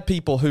I've had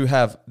people who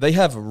have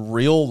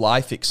real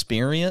life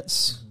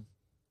experience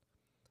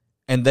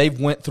and they've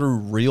went through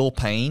real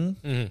pain.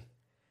 Mm-hmm.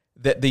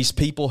 That these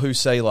people who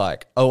say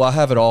like, oh, I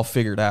have it all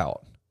figured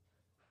out,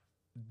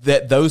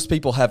 that those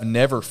people have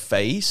never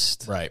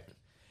faced. Right.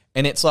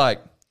 And it's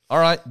like, all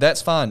right,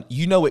 that's fine.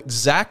 You know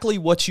exactly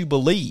what you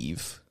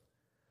believe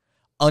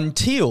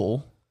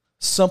until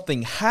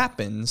something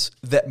happens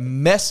that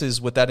messes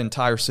with that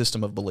entire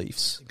system of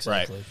beliefs.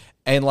 Exactly. Right.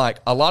 And like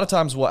a lot of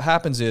times what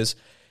happens is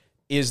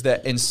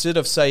that instead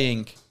of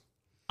saying,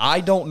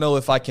 I don't know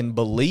if I can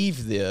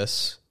believe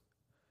this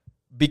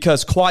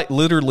because quite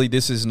literally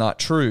this is not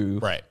true.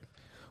 Right.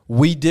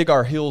 We dig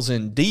our heels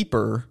in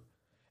deeper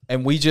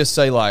and we just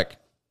say like,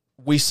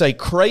 we say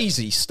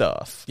crazy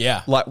stuff.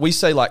 Yeah. Like we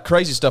say like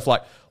crazy stuff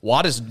like, well,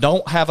 I just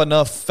don't have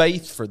enough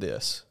faith for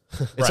this.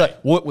 It's Right. like,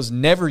 well, it was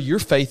never your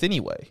faith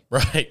anyway.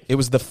 Right. It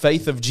was the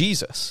faith of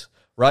Jesus,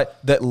 right?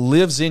 That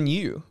lives in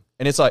you.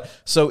 And it's like,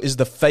 so is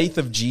the faith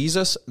of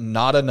Jesus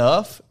not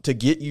enough to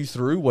get you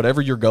through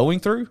whatever you're going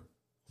through?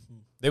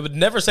 They would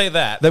never say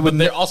that. They would but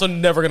they're also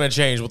never going to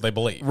change what they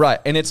believe. Right.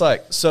 And it's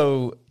like,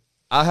 so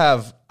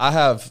I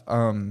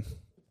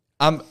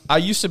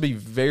used to be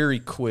very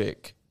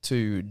quick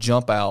to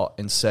jump out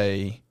and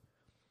say,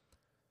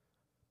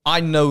 I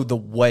know the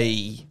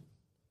way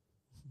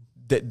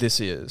that this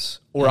is,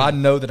 or I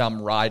know that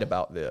I'm right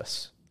about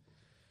this.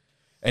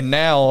 And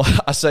now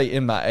I say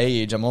in my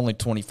age, I'm only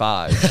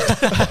 25.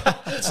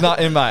 It's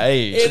not in my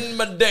age. In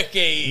my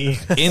decade.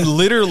 In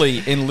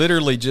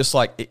literally just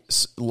like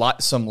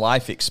some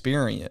life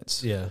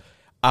experience. Yeah.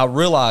 I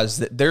realized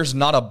that there's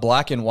not a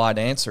black and white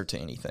answer to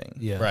anything.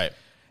 Yeah. Right.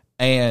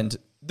 And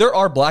there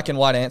are black and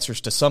white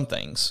answers to some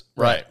things.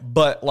 Right.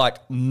 But like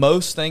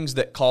most things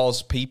that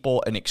cause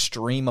people an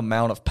extreme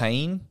amount of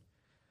pain,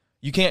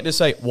 you can't just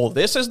say, well,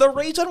 this is the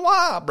reason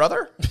why,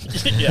 brother.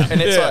 Yeah.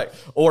 And it's like,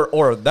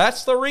 or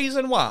that's the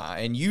reason why,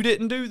 and you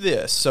didn't do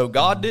this, so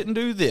God didn't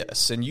do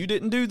this, and you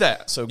didn't do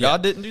that, so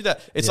God didn't do that.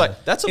 It's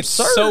like, that's It's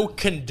absurd. so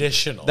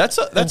conditional. That's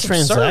absurd.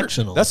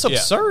 transactional. That's Yeah.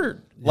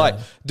 absurd. Like,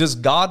 does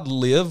God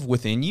live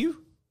within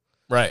you?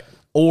 right.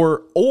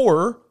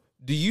 Or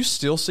do you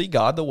still see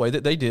God the way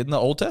that they did in the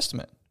Old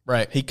Testament?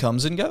 Right. He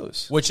comes and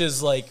goes. Which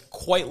is like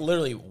quite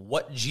literally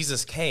what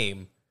Jesus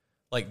came.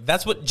 Like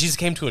that's what Jesus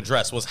came to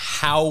address was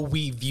how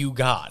we view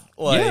God.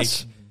 Like,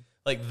 Yes.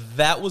 like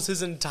that was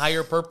his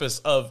entire purpose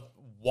of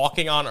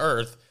walking on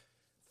earth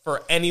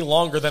for any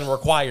longer than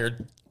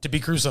required to be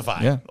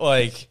crucified. Yeah.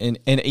 Like And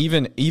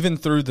even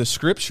through the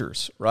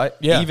scriptures, right?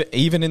 Yeah.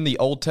 Even in the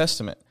Old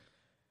Testament.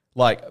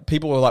 Like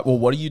people were like, well,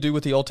 what do you do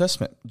with the Old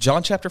Testament?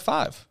 John chapter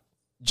 5.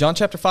 John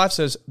chapter 5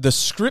 says the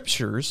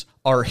scriptures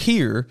are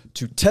here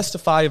to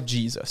testify of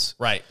Jesus.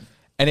 right.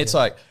 And it's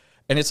like,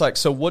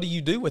 so what do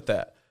you do with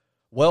that?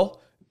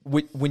 Well,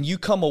 when you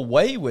come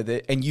away with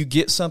it and you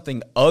get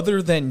something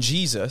other than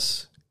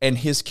Jesus and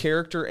his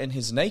character and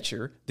his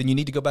nature, then you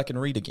need to go back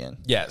and read again.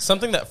 Yeah,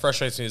 something that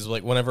frustrates me is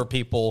like whenever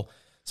people,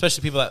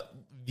 especially people that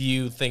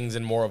view things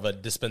in more of a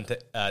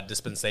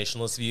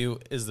dispensationalist view,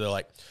 is they're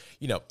like,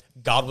 you know,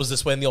 God was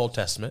this way in the Old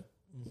Testament,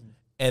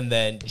 and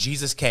then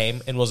Jesus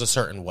came and was a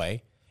certain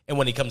way, and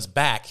when he comes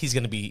back, he's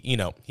going to be, you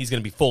know, he's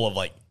going to be full of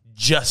like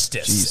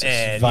justice Jesus.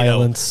 and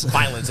Violence.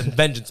 violence and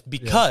vengeance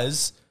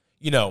because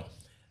the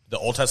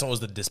Old Testament was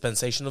the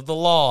dispensation of the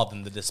law,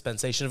 then the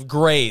dispensation of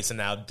grace, and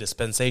now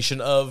dispensation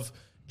of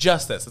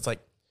justice. It's like,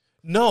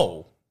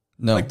 no,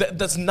 like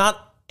that's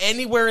not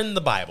anywhere in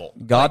the Bible.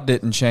 God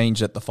didn't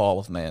change at the fall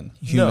of man.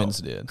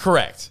 Humans did.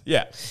 Correct.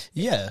 Yeah.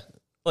 Yeah.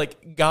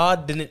 Like,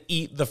 God didn't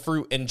eat the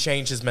fruit and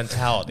change his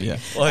mentality. Yeah.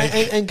 Like,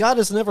 And God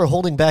is never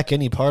holding back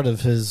any part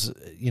of his,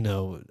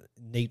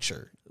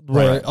 nature.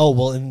 Where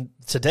and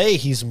today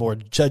he's more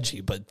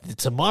judgy, but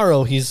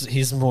tomorrow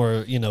he's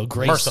more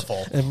grace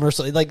Merciful. and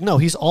merciful. Like no,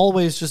 he's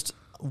always just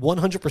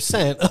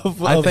 100%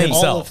 of all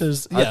himself. of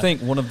his. I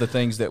think one of the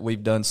things that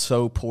we've done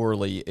so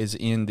poorly is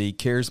in the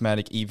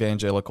charismatic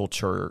evangelical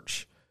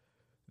church.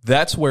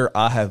 That's where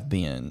I have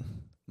been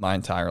my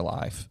entire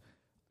life.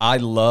 I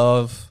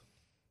love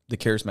the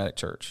charismatic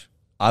church.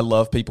 I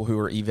love people who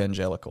are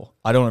evangelical.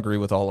 I don't agree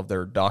with all of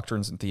their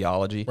doctrines and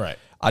theology. Right.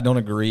 I don't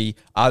agree.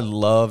 I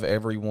love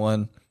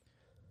everyone,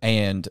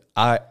 and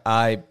I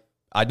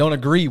don't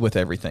agree with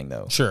everything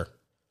though. sure.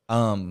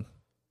 And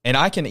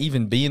I can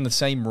even be in the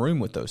same room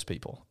with those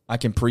people. I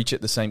can preach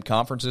at the same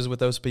conferences with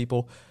those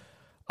people.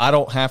 I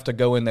don't have to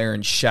go in there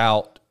and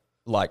shout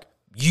like,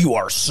 "You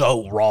are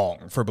so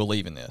wrong for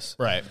believing this."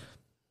 Right.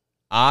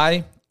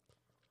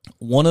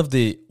 One of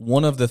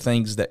the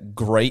things that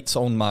grates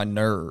on my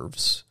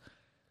nerves,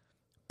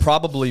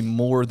 probably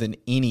more than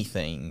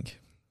anything,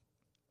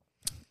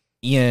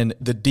 in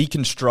the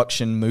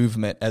deconstruction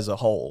movement as a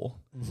whole,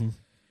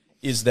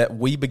 is that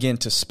we begin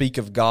to speak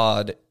of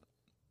God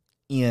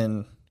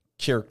in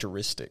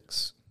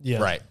characteristics. Yeah.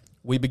 Right.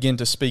 We begin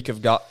to speak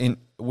of God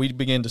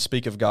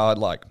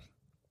like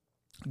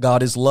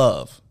God is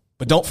love.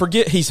 But don't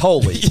forget he's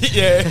holy.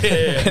 Yeah.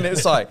 And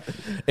it's like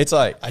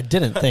I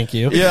didn't thank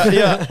you.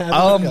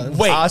 yeah.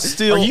 Wait, I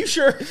still are you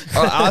sure?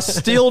 I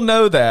still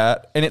know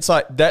that, and it's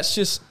like that's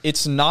just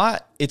it's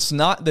not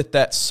that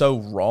that's so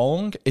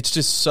wrong. It's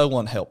just so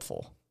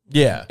unhelpful.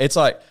 Yeah. It's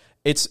like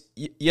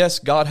yes,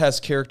 God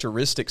has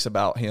characteristics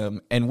about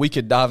him, and we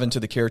could dive into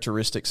the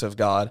characteristics of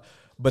God,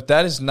 but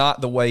that is not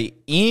the way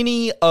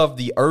any of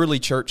the early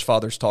church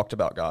fathers talked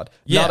about God.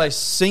 Yeah. Not a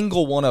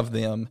single one of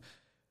them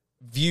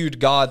viewed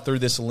God through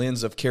this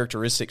lens of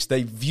characteristics.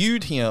 They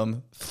viewed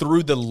him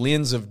through the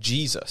lens of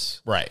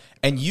Jesus. Right.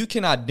 And you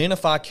can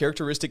identify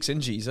characteristics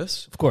in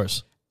Jesus, Of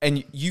course.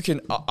 and you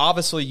can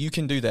obviously you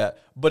can do that,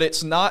 but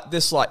it's not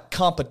this like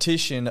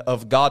competition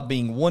of God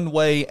being one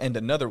way and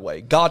another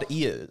way. God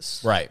is.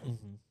 Right.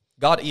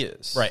 God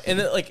is. Right. And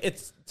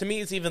it's to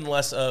me it's even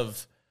less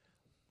of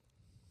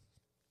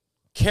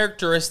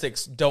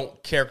characteristics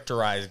don't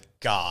characterize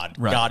God.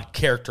 Right. God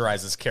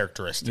characterizes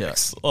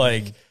characteristics.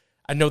 Like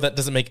I know that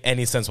doesn't make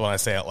any sense when I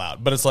say it out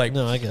loud, but it's like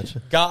No, I get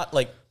you. God,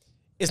 like,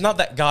 it's not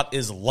that God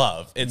is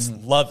love. It's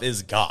love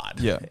is God.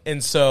 Yeah.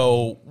 And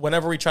so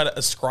whenever we try to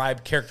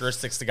ascribe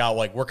characteristics to God,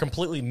 like, we're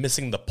completely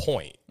missing the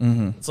point.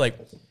 It's like,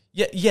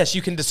 yes,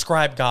 you can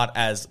describe God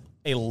as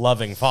a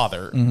loving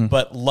father,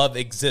 but love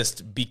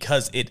exists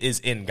because it is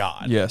in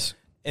God. Yes.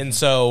 And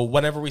so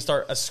whenever we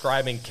start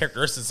ascribing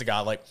characteristics to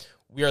God, like,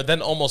 we are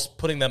then almost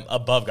putting them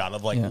above God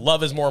of like,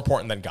 love is more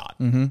important than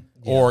God.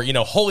 Or,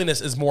 holiness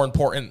is more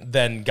important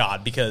than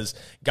God because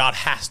God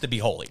has to be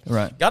holy.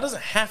 Right. God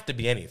doesn't have to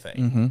be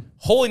anything.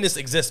 Holiness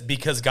exists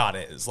because God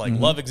is. Like,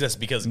 love exists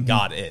because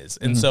God is.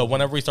 And so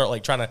whenever we start,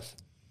 like, trying to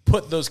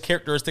put those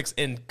characteristics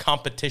in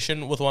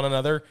competition with one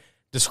another,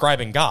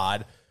 describing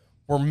God,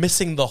 we're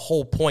missing the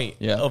whole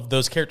point of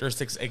those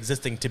characteristics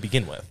existing to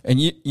begin with. And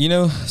you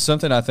know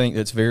something I think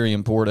that's very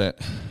important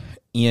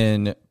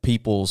in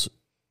people's,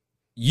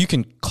 you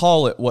can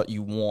call it what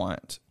you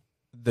want.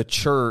 The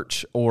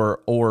church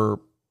or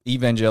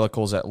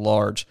evangelicals at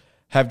large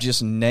have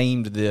just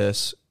named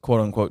this quote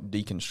unquote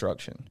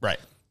deconstruction. Right.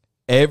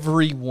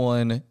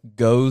 Everyone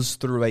goes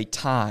through a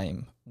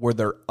time where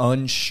they're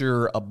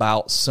unsure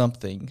about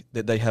something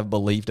that they have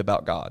believed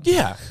about God.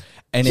 Yeah.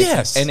 And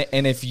Yes.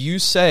 and if you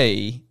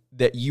say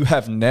that you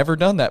have never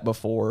done that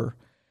before,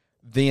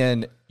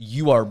 then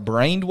you are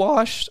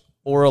brainwashed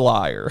or a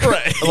liar.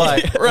 Right.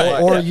 Like,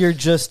 Right. Or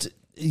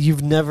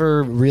you've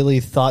never really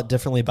thought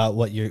differently about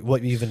what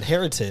you've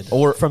inherited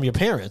from your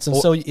parents. And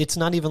so it's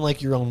not even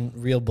like your own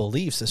real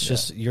beliefs. It's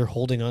just you're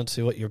holding on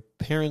to what your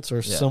parents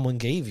or someone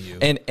gave you.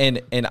 And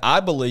I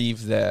believe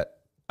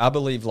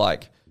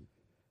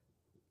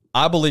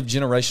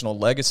generational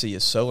legacy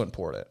is so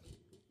important.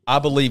 I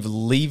believe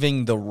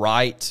leaving the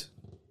right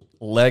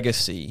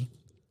legacy,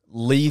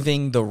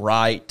 leaving the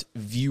right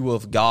view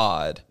of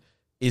God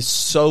is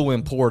so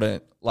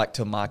important, like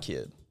to my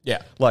kid.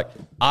 Yeah. Like,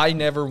 I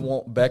never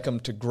want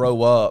Beckham to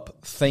grow up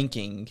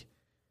thinking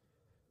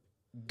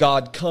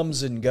God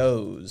comes and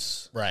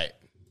goes. Right.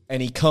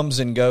 And he comes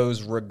and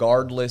goes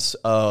regardless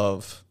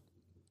of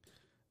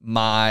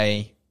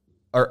my,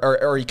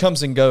 or he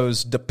comes and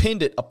goes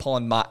dependent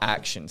upon my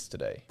actions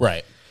today.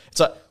 Right. It's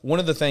like one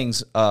of the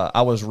things,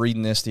 I was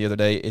reading this the other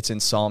day. It's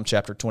in Psalm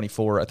chapter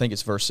 24. I think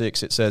it's verse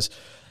 6. It says,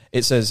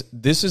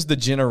 this is the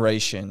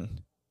generation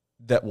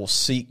that will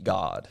seek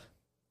God.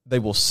 they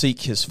will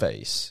seek his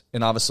face.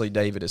 And obviously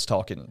David is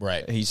talking.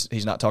 Right.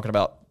 He's not talking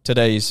about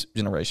today's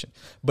generation.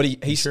 But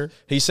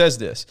he says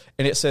this,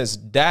 and it says,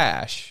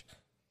 dash,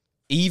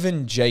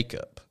 even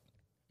Jacob.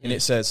 And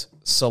it says,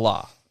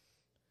 Salah.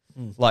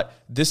 Like,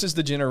 this is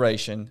the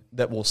generation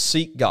that will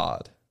seek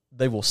God.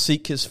 They will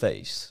seek his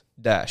face,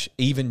 dash,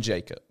 even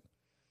Jacob.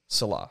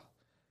 Salah.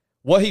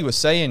 What he was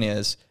saying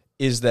is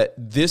that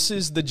this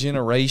is the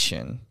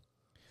generation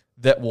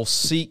that will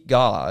seek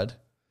God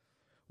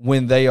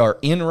when they are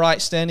in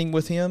right standing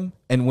with him,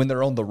 and when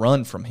they're on the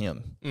run from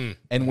him,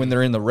 and when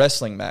they're in the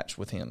wrestling match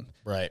with him,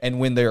 Right. and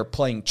when they are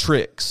playing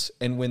tricks,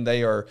 and when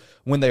they are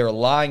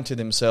lying to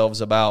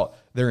themselves about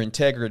their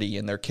integrity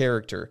and their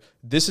character.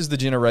 This is the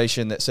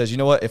generation that says, you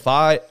know what, if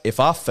I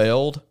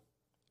failed,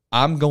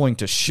 I'm going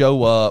to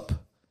show up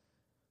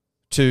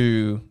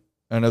to,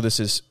 I know this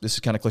is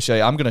kind of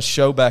cliche, I'm going to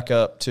show back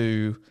up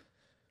to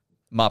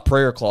my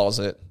prayer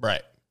closet,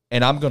 Right.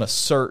 and I'm going to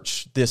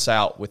search this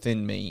out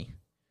within me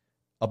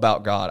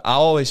about God. I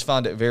always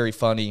find it very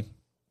funny.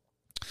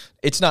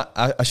 It's not,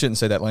 I shouldn't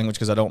say that language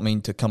because I don't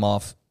mean to come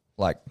off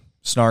like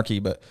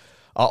snarky, but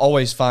I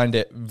always find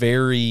it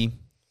very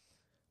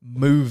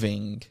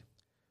moving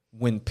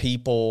when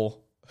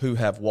people who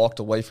have walked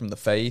away from the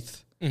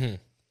faith,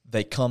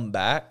 they come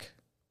back.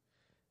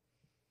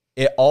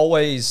 It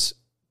always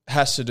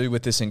has to do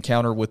with this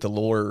encounter with the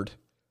Lord,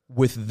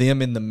 with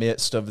them in the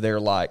midst of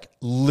their, like,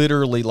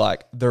 literally,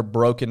 like, their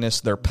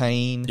brokenness, their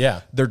pain,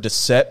 their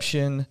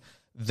deception,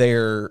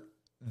 their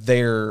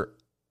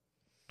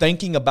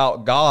thinking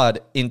about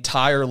God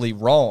entirely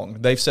wrong.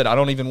 They've said, I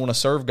don't even want to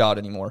serve God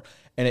anymore.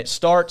 And it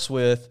starts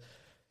with,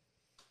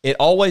 it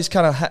always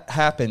kind of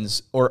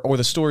happens, or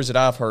the stories that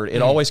I've heard,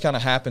 it always kind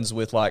of happens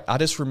with, like, I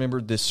just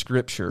remembered this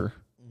scripture,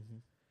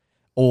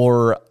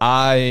 or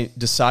I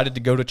decided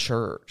to go to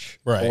church,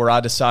 Right. or I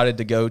decided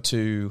to go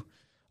to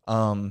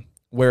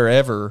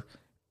wherever,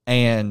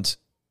 and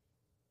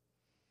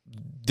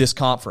this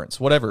conference,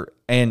 whatever.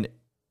 And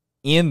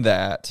in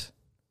that,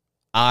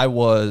 I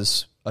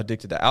was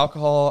addicted to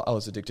alcohol. I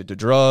was addicted to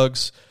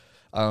drugs.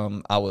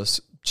 I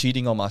was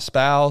cheating on my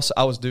spouse.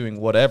 I was doing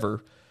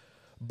whatever.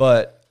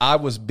 But I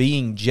was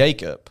being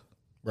Jacob.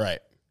 Right.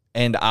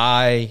 And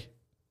I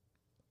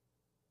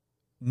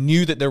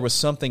knew that there was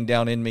something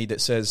down in me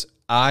that says,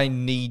 I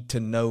need to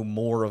know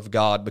more of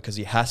God because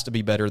he has to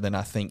be better than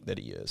I think that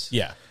he is.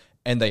 Yeah.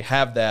 And they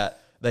have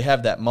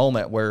that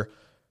moment where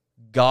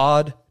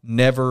God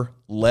never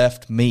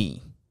left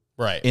me.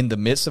 Right. In the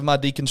midst of my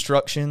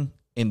deconstruction,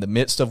 in the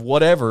midst of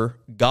whatever,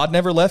 God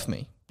never left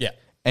me. Yeah.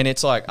 And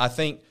it's like, I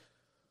think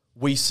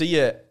we see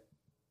it,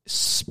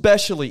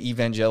 especially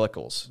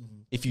evangelicals.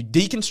 If you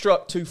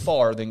deconstruct too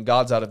far, then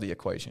God's out of the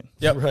equation.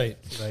 Yep. Right.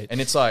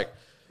 And it's like,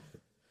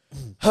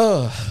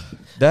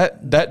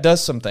 that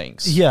does some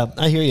things. Yeah,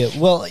 I hear you.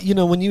 Well,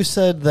 when you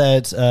said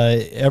that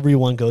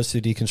everyone goes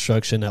through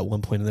deconstruction at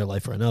one point in their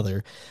life or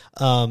another,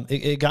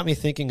 it got me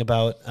thinking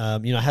about, I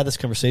had this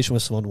conversation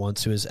with someone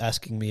once who was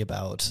asking me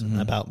about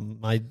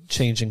my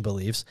changing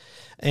beliefs.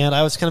 And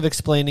I was kind of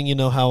explaining,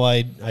 how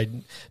I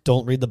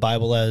don't read the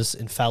Bible as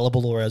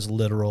infallible or as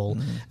literal,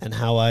 and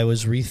how I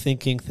was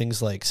rethinking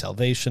things like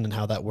salvation and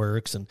how that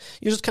works. And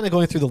you're just kind of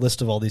going through the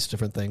list of all these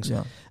different things.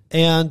 Yeah.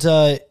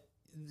 And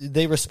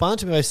they respond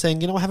to me by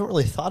saying, I haven't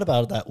really thought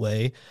about it that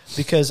way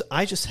because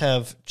I just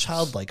have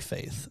childlike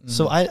faith.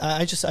 So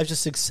I've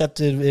just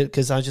accepted it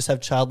because I just have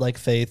childlike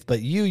faith.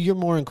 But you're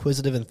more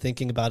inquisitive and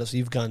thinking about it, so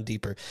you've gone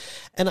deeper.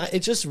 And it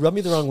just rubbed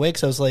me the wrong way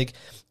because I was like,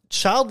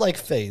 childlike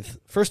faith,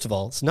 first of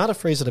all, it's not a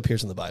phrase that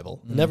appears in the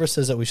Bible. It never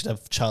says that we should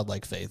have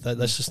childlike faith.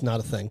 That's just not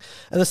a thing.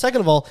 And the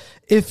second of all,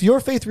 if your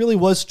faith really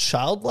was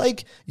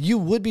childlike, you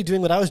would be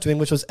doing what I was doing,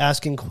 which was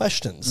asking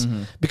questions.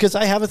 Because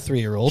I have a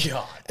 3-year-old,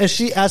 and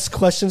she asks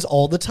questions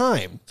all the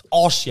time.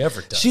 All she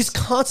ever does. She's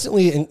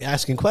constantly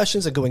asking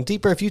questions and going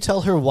deeper. If you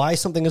tell her why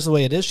something is the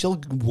way it is,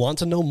 she'll want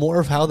to know more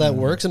of how that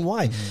works and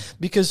why.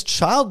 Because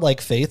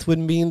childlike faith would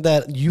mean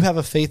that you have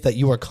a faith that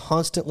you are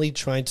constantly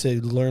trying to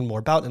learn more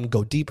about and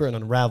go deeper and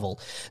unravel.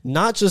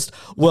 Not just,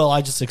 well,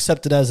 I just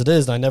accept it as it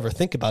is and I never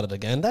think about it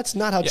again. That's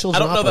not how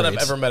children operate. I don't know that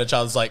I've ever met a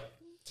child that's like,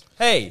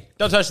 hey,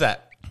 don't touch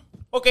that.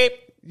 Okay.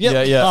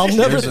 Yep. Yeah. I'll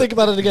never think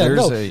about it again.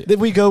 No, there's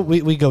we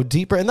go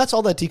deeper, and that's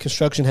all that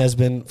deconstruction has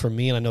been for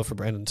me, and I know for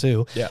Brandon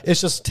too. Yeah.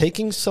 It's just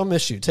taking some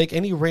issue, take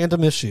any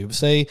random issue,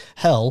 say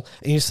hell,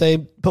 and you say,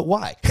 but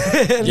why?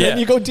 And then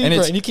you go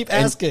deeper, and you keep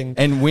asking.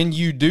 And when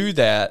you do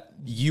that,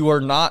 you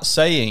are not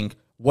saying,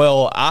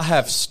 well, I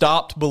have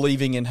stopped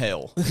believing in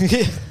hell,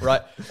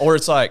 right? Or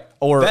it's like,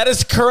 or That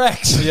is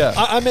correct. yeah,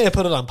 I may have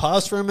put it on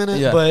pause for a minute,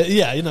 Yeah. but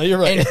yeah, you're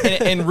right.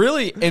 and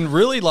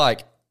really,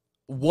 like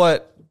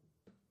what.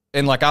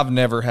 And like I've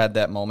never had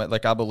that moment.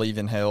 Like I believe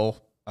in hell.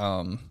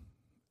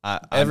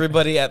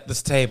 Everybody at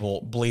this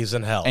table believes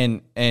in hell.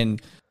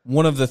 And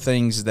one of the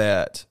things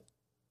that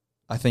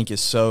I think is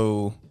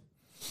so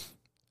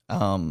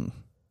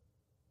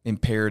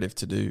imperative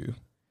to do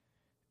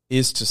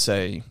is to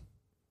say,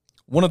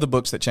 one of the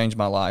books that changed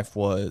my life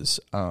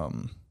was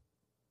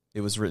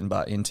it was written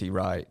by N.T.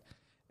 Wright,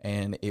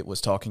 and it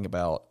was talking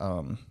about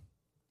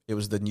It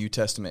was the New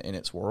Testament in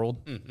its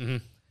world. Mm-hmm.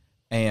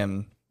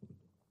 And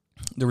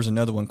there was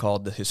another one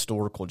called The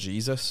Historical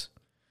Jesus.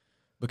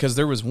 Because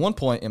there was one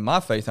point in my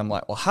faith, I'm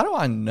like, well, how do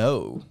I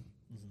know?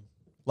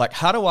 Like,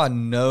 how do I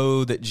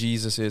know that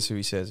Jesus is who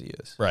he says he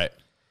is? Right.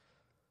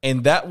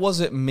 And that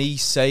wasn't me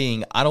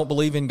saying, I don't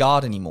believe in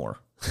God anymore.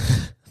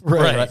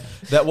 Right.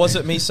 That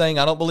wasn't me saying,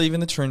 I don't believe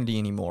in the Trinity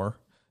anymore.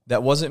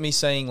 That wasn't me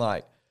saying,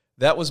 like,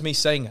 that was me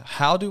saying,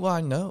 how do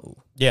I know?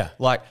 Yeah.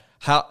 Like,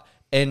 how,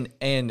 and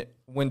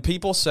when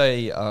people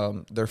say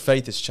their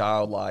faith is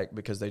childlike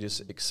because they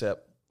just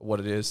accept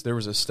what it is, there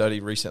was a study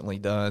recently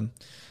done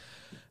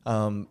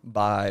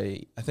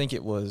by, I think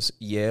it was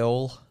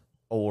Yale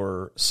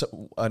or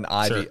an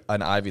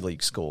Ivy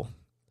League school.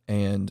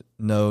 And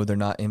no, they're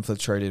not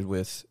infiltrated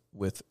with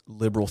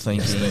liberal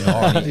thinking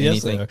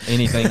or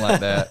anything like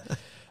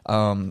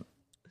that.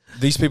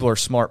 These people are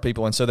smart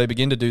people, and so they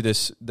begin to do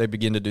this. They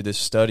begin to do this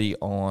study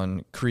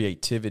on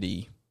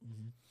creativity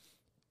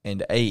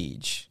and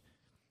age,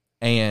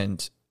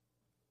 and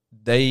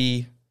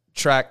they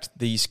tracked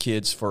these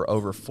kids for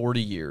over 40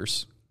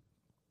 years.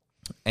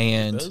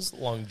 And those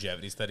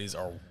longevity studies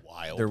are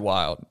wild. They're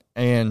wild.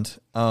 And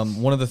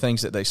one of the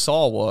things that they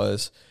saw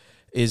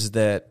is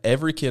that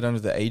every kid under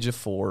the age of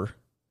 4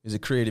 is a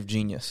creative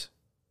genius.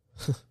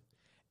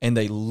 And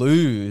they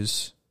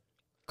lose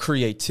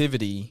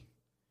creativity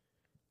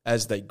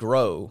as they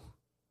grow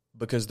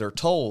because they're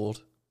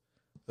told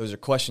those are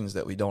questions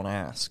that we don't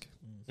ask.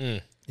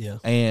 Yeah.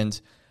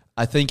 And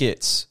I think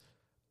it's,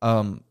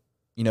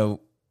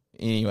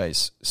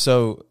 anyways,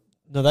 so.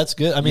 No, that's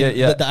good. I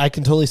mean, I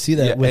can totally see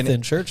that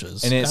within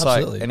churches. And it's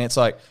absolutely.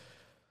 like,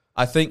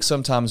 I think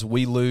sometimes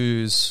we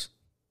lose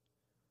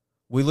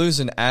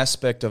an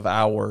aspect of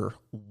our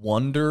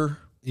wonder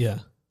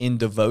in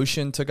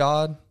devotion to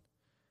God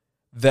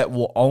that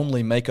will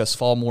only make us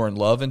fall more in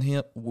love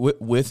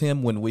with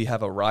him when we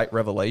have a right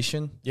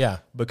revelation. Yeah.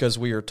 Because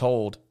we are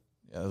told,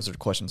 those are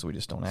questions we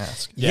just don't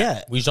ask.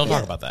 Yeah. We just don't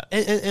talk about that.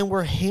 And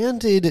we're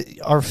handed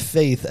our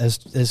faith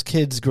as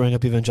kids growing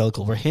up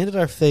evangelical. We're handed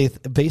our faith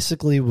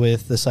basically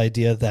with this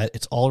idea that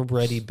it's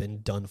already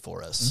been done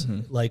for us.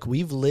 Mm-hmm. Like,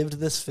 we've lived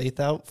this faith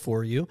out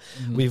for you.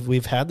 Mm-hmm.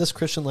 We've had this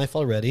Christian life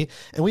already,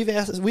 and we've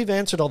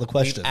answered all the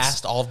questions. We've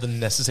asked all the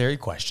necessary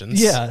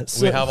questions. Yeah.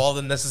 We have all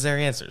the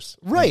necessary answers.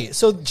 Right.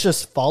 So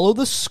just follow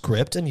the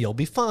script and you'll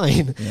be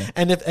fine. Yeah.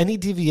 And if any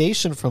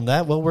deviation from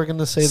that, well, we're going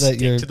to say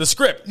that you're to the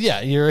script. Yeah,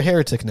 you're a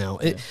heretic now.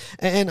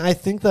 And I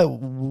think that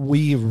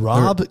we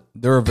rob.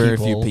 There are very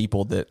few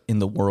people that in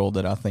the world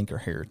that I think are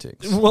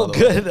heretics. Well,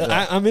 good.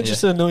 I'm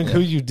interested in knowing who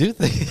you do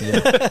think.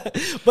 Yeah.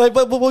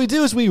 but what we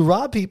do is we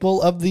rob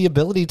people of the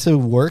ability to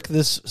work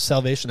this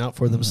salvation out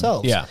for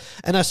themselves. Yeah.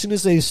 And as soon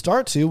as they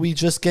start to, we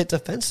just get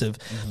defensive.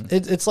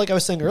 Mm-hmm. It's like I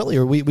was saying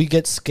earlier. We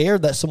get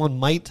scared that someone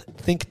might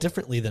think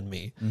differently than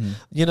me.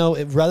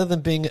 Mm-hmm. Rather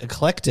than being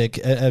eclectic,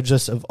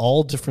 just of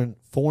all different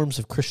forms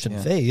of Christian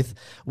faith,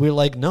 we're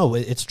like, no,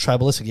 it's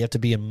tribalistic. You have to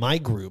be in my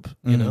group,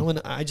 you know?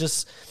 And I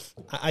guess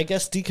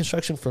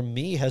deconstruction for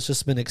me has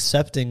just been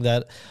accepting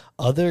that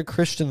other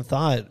Christian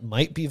thought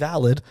might be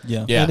valid.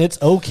 Yeah. And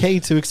it's okay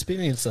to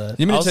experience that.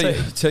 Let me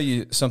tell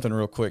you something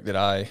real quick that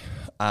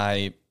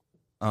I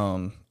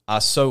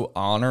so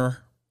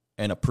honor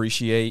and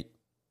appreciate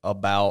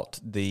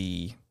about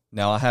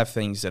now I have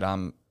things that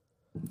I'm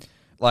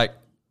like,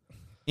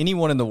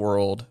 anyone in the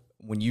world,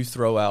 when you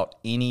throw out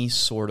any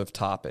sort of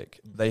topic,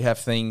 they have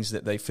things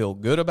that they feel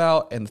good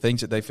about and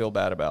things that they feel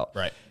bad about.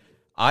 Right.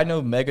 I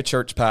know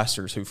megachurch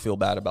pastors who feel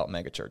bad about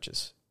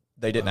megachurches.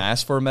 They didn't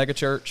ask for a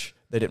megachurch.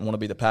 They didn't want to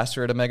be the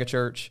pastor at a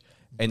megachurch.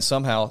 And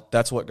somehow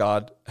that's what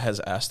God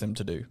has asked them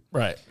to do.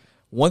 Right.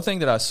 One thing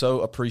that I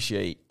so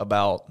appreciate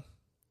about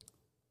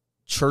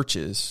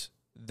churches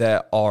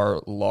that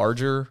are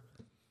larger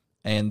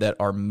and that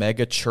are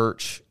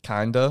megachurch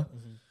kinda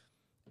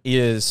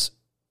is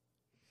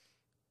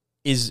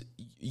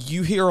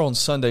you hear on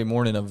Sunday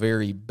morning a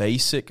very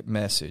basic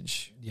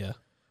message. Yeah.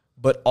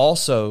 But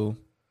also,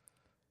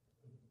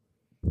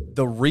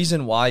 the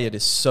reason why it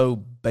is so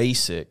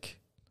basic,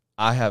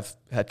 I have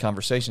had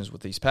conversations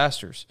with these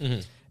pastors,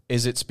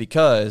 is it's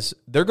because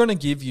they're going to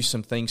give you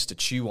some things to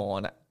chew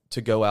on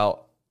to go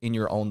out in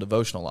your own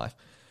devotional life.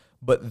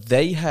 But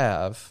they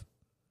have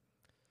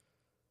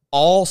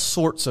all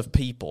sorts of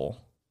people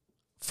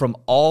from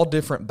all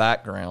different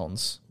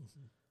backgrounds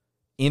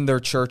in their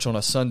church on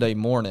a Sunday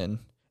morning,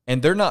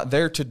 and they're not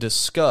there to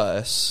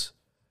discuss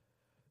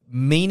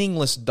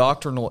meaningless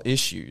doctrinal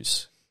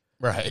issues.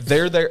 Right.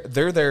 They're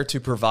there to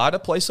provide a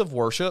place of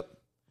worship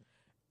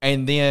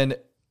and then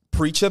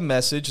preach a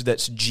message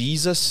that's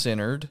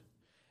Jesus-centered.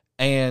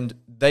 And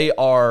they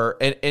are,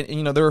 and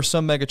there are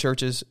some mega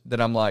churches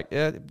that I'm like,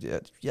 I'm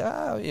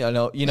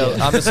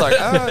just like,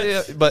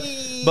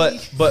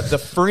 but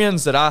the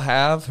friends that I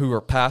have who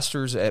are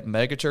pastors at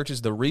mega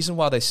churches, the reason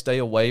why they stay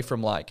away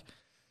from like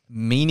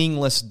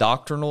meaningless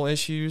doctrinal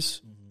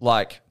issues,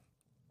 like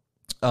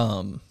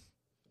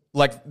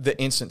the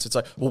instance, it's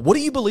like, well, what do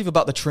you believe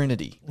about the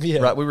Trinity? Yeah,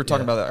 right? We were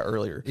talking about that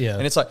earlier. Yeah.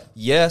 And it's like,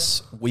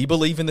 yes, we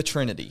believe in the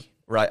Trinity,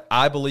 right?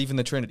 I believe in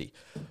the Trinity.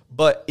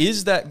 But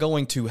is that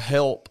going to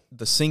help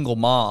the single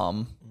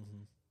mom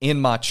in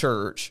my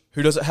church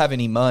who doesn't have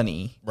any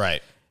money?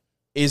 Right.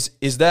 Is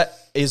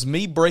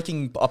me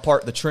breaking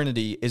apart the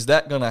Trinity, is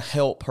that going to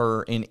help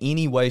her in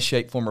any way,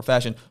 shape, form, or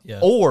fashion? Yeah.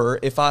 Or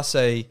if I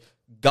say,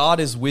 God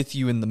is with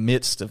you in the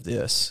midst of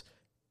this,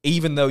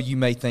 even though you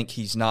may think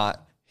he's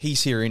not,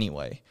 he's here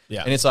anyway.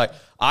 Yeah. And it's like,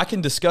 I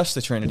can discuss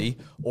the Trinity,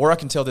 or I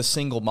can tell this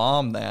single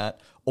mom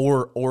that,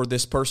 or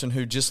this person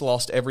who just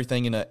lost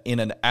everything in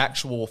an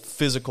actual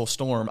physical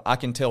storm, I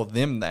can tell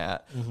them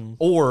that.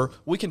 Or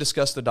we can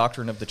discuss the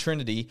doctrine of the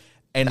Trinity,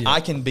 and I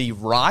can be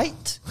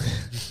right,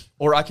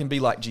 or I can be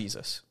like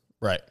Jesus.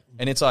 Right.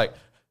 And it's like,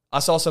 I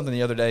saw something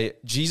the other day.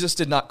 Jesus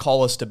did not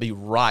call us to be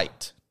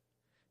right.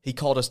 He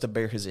called us to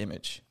bear his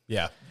image.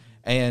 Yeah.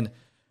 And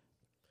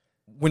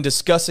when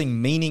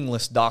discussing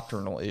meaningless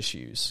doctrinal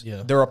issues,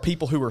 there are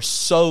people who are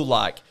so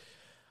like,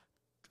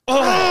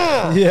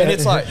 and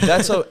it's like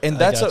that's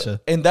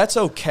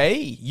okay.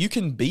 You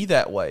can be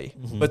that way,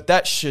 but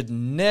that should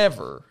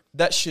never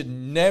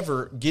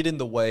get in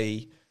the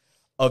way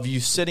of you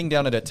sitting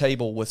down at a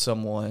table with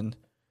someone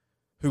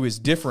who is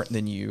different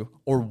than you,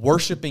 or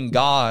worshiping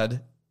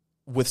God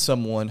with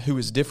someone who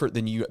is different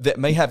than you, that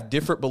may have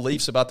different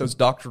beliefs about those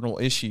doctrinal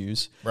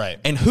issues. Right.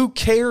 And who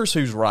cares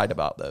who's right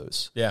about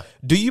those? Yeah.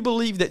 Do you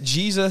believe that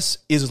Jesus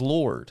is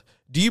Lord?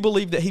 Do you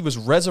believe that he was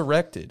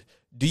resurrected?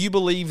 Do you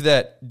believe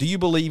that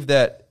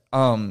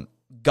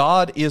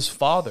God is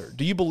Father?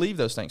 Do you believe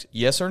those things?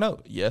 Yes or no?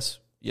 Yes.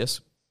 You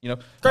know,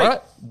 Great. All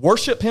right,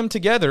 worship him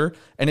together.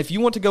 And if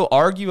you want to go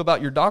argue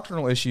about your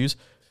doctrinal issues,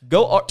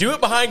 go do it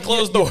behind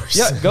closed doors.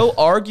 Yeah, go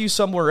argue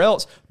somewhere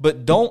else.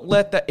 But don't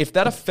let that, if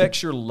that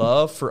affects your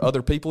love for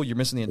other people, you're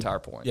missing the entire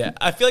point. Yeah,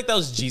 I feel like that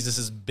was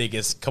Jesus'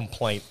 biggest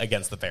complaint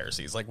against the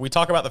Pharisees. Like, we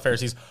talk about the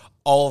Pharisees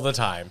all the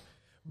time,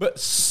 but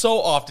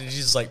so often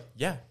Jesus is like,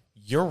 yeah,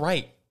 you're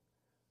right.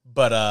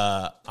 But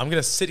I'm going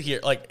to sit here.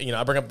 Like, you know,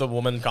 I bring up the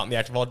woman caught in the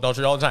act of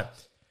adultery all the time.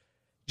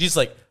 Jesus is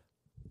like,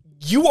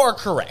 you are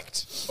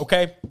correct,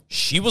 okay?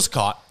 She was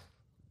caught.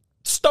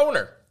 Stone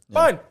her.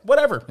 Fine,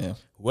 whatever. Yeah.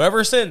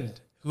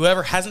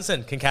 Whoever hasn't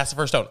sinned can cast the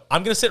first stone.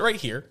 I'm going to sit right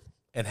here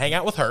and hang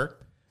out with her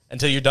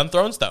until you're done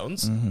throwing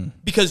stones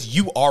because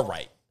you are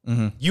right.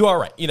 You are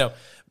right. You know,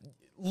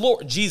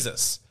 Lord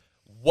Jesus,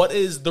 what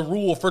is the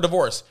rule for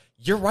divorce?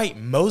 You're right.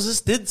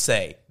 Moses did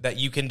say that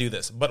you can do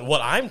this. But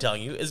what I'm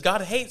telling you is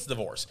God hates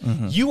divorce.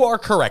 You are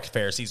correct,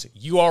 Pharisees.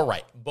 You are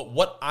right. But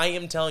what I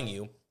am telling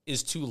you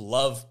is to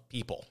love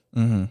people.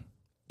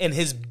 And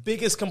his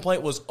biggest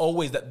complaint was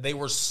always that they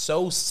were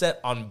so set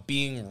on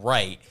being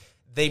right,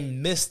 they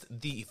missed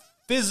the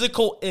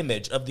physical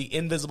image of the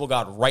invisible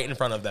God right in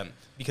front of them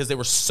because they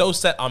were so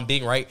set on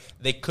being right,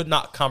 they could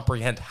not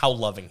comprehend how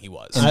loving he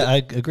was. I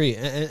agree.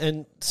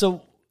 And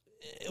so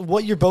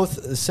what you're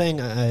both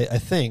saying, I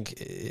think,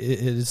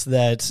 is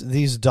that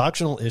these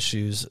doctrinal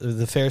issues,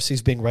 the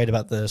Pharisees being right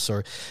about this,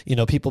 or, you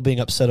know, people being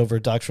upset over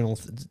doctrinal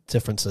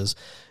differences,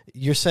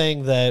 you're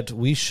saying that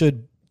we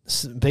should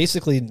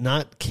basically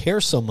not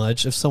care so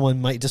much if someone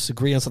might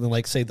disagree on something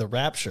like, say, the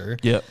rapture,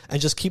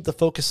 and just keep the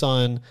focus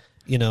on,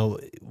 you know,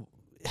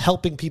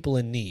 helping people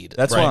in need.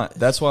 That's why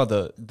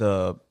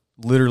the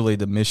literally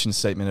the mission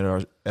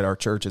statement at our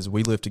church is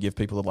we live to give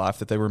people the life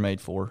that they were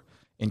made for,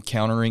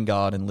 encountering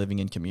God and living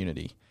in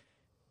community.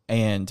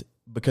 And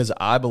because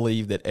I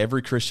believe that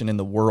every Christian in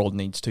the world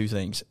needs two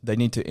things. They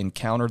need to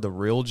encounter the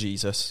real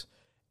Jesus,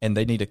 and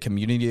they need a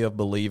community of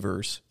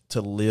believers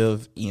to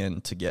live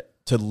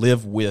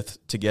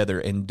with together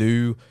and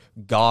do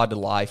God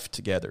life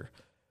together.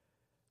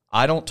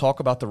 I don't talk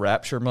about the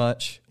rapture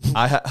much.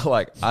 I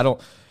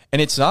don't,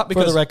 and it's not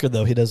because, for the record,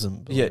 though, he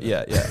doesn't.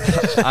 Yeah.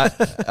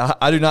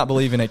 I do not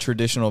believe in a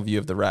traditional view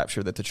of the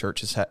rapture that the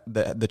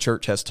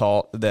church has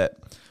taught that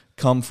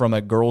come from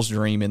a girl's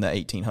dream in the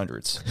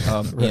 1800s.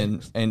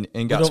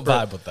 And got don't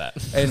vibe with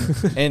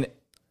that.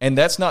 And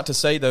that's not to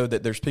say though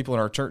that there's people in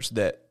our church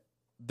that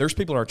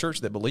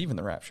believe in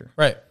the rapture,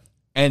 Right.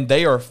 And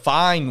they are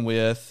fine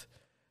with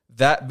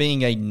that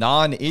being a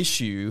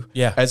non-issue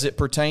as it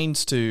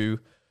pertains to,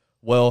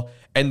 well,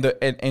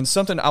 and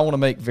something I want to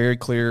make very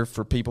clear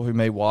for people who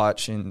may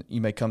watch, and you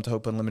may come to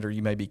Hope Unlimited, or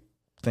you may be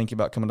thinking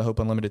about coming to Hope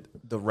Unlimited,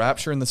 the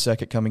rapture and the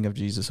second coming of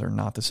Jesus are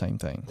not the same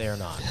thing. They are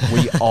not.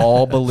 We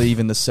all believe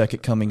in the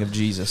second coming of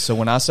Jesus. So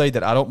when I say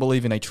that I don't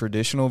believe in a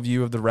traditional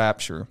view of the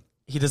rapture,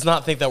 he does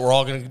not think that we're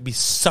all going to be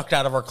sucked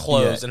out of our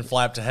clothes and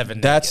fly up to heaven.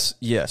 That's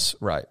yes,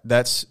 right.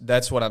 That's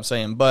what I'm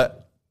saying.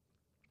 But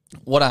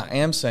what I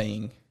am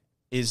saying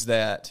is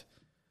that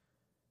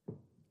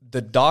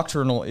the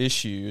doctrinal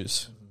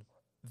issues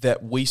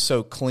that we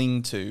so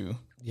cling to,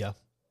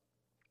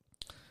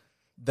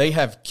 they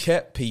have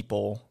kept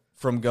people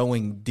from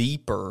going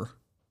deeper,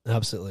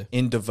 absolutely,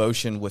 in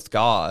devotion with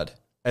God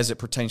as it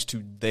pertains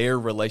to their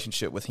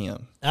relationship with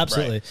Him.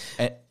 Absolutely.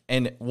 Right?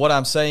 And what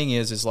I'm saying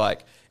is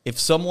like, if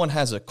someone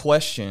has a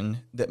question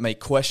that may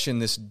question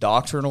this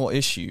doctrinal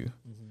issue,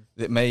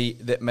 that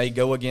may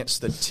go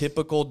against the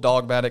typical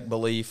dogmatic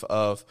belief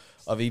of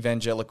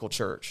evangelical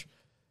church,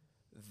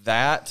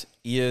 that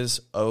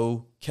is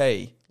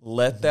okay.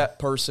 let that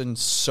person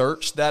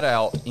search that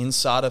out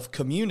inside of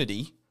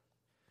community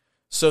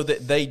so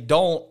that they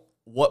don't,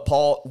 what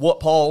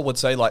Paul would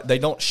say, like, they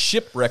don't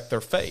shipwreck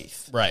their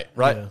faith. Right.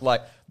 Yeah.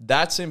 Like,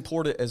 that's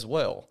important as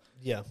well.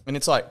 Yeah. And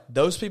it's like,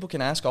 those people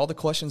can ask all the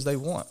questions they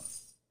want.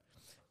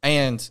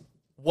 And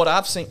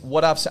I've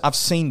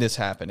seen this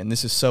happen, and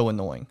this is so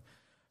annoying.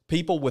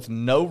 People with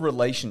no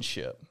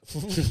relationship,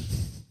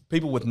 they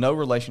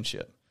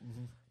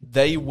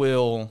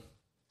will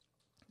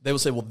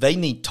say, well, they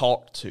need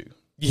talked to.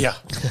 Yeah.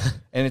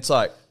 And it's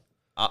like,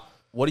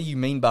 what do you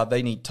mean by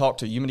they need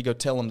talked to? You mean to go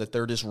tell them that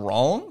they're just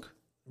wrong?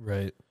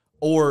 Right.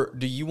 Or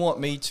do you want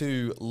me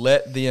to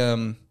let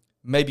them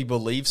maybe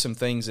believe some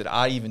things that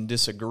I even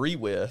disagree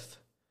with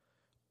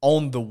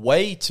on the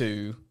way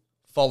to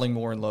falling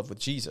more in love with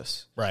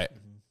Jesus? Right.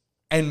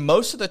 And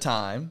most of the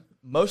time,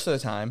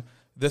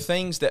 the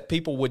things that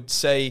people would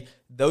say,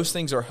 those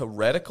things are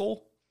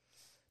heretical,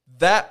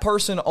 that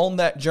person on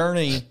that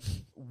journey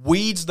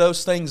weeds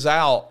those things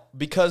out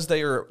because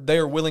they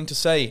are willing to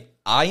say,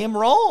 I am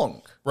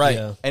wrong. Right.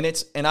 Yeah. And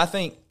I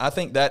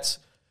think that's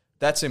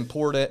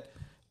important,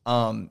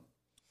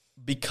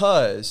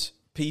 because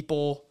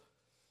people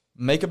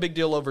make a big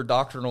deal over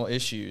doctrinal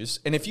issues.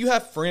 And if you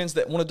have friends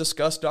that want to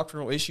discuss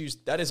doctrinal issues,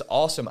 that is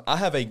awesome. I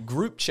have a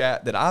group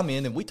chat that I'm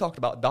in, and we talk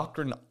about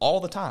doctrine all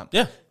the time.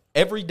 Yeah.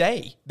 Every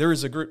day there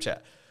is a group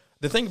chat.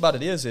 The thing about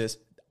it is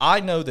I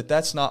know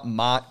that's not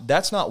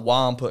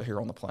why I'm put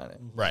here on the planet.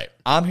 Right.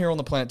 I'm here on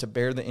the planet to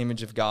bear the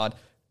image of God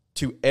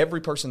to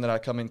every person that I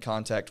come in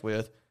contact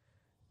with.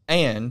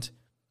 And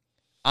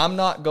I'm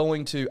not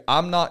going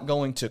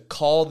to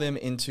call them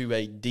into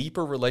a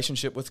deeper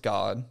relationship with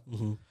God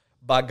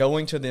by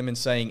going to them and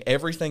saying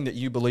everything that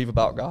you believe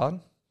about God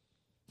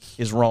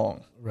is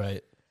wrong.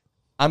 Right.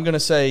 I'm going to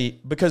say,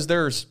 because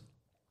there's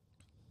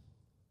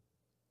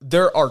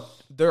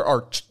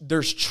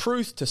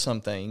truth to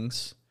some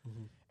things,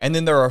 and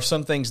then there are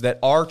some things that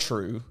are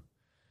true.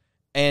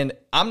 And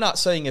I'm not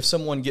saying if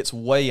someone gets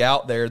way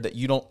out there that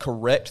you don't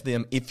correct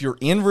them if you're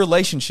in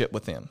relationship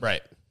with them.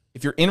 Right.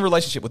 If you're in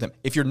relationship with them.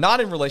 If you're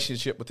not in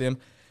relationship with them,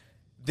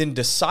 then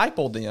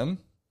disciple them.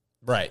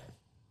 Right.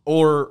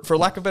 Or, for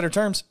lack of better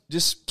terms,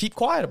 just keep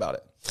quiet about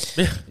it.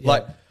 Yeah.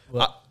 Like,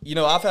 Well-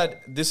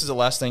 this is the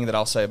last thing that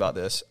I'll say about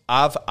this.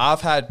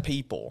 I've had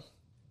people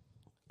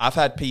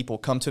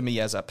come to me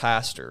as a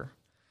pastor,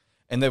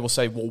 and they will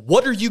say, well,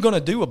 what are you going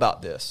to do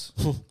about this?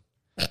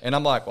 And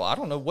I'm like, well, I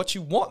don't know what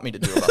you want me to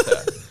do about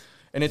that.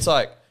 And it's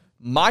like,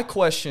 my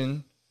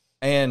question,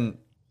 and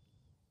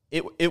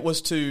it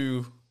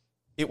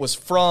was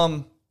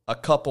from a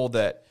couple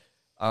that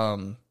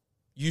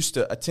used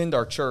to attend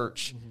our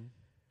church,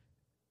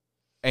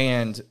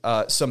 and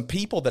some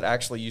people that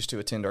actually used to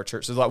attend our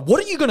church. So they're like,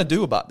 what are you going to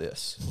do about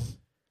this?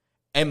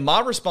 And my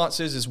response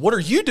is what are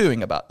you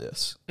doing about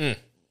this?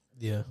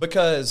 Yeah.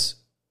 Because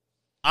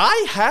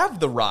I have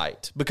the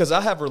right, because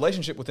I have a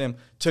relationship with them,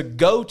 to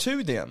go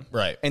to them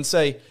Right. and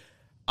say,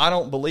 I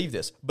don't believe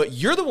this. But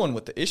you're the one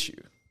with the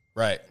issue.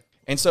 Right.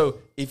 And so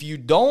if you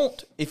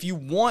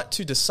want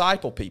to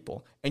disciple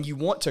people and you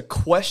want to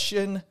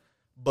question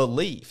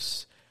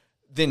beliefs,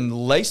 then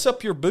lace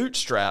up your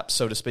bootstraps,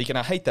 so to speak. And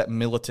I hate that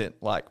militant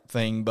like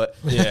thing, but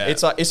Yeah.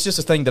 it's just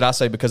a thing that I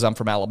say because I'm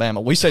from Alabama.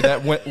 We say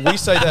that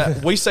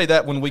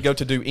when we go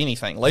to do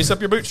anything. Lace up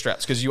your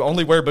bootstraps, because you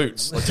only wear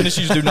boots. Like, tennis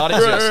shoes do not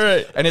exist.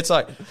 Right. And it's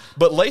like,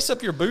 but lace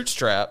up your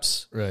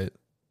bootstraps Right.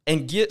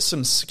 and get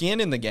some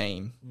skin in the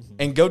game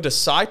and go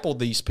disciple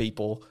these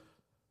people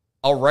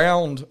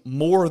around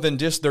more than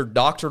just their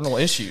doctrinal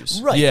issues.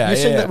 Right. Yeah, You're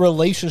saying yeah. that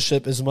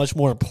relationship is much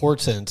more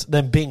important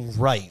than being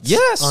right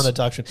Yes. on a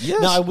doctrine.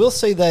 Yes. Now, I will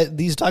say that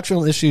these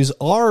doctrinal issues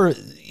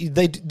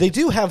they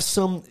do have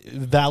some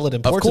valid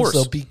importance, course.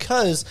 though,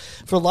 because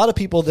for a lot of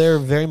people, they're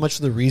very much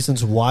the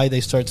reasons why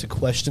they start to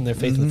question their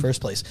faith in the first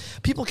place.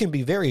 People can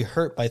be very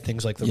hurt by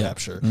things like the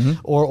rapture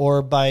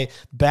or by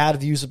bad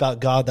views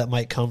about God that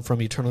might come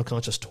from eternal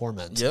conscious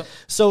torment. Yep.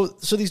 So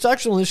these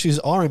doctrinal issues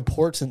are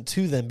important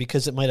to them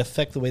because it might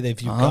affect the way they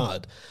view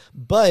God.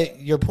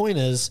 But your point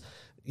is,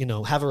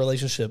 have a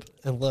relationship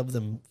and love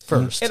them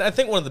first. And I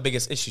think one of the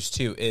biggest issues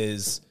too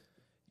is,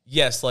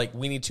 yes, like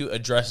we need to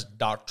address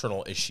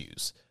doctrinal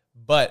issues,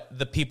 but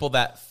the people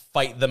that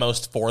fight the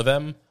most for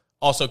them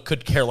also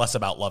could care less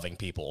about loving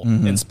people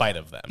in spite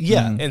of them.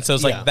 Yeah. And so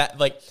it's like Yeah. that,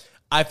 like,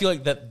 I feel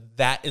like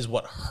that is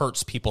what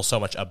hurts people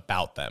so much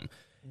about them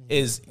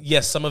is,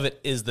 yes, some of it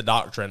is the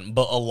doctrine,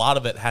 but a lot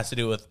of it has to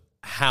do with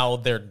how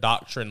their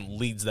doctrine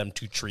leads them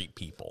to treat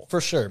people.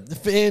 For sure.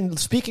 And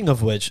speaking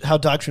of which, how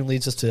doctrine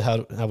leads us to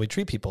how we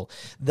treat people,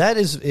 that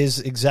is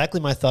exactly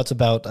my thoughts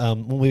about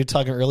when we were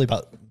talking earlier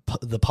about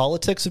the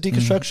politics of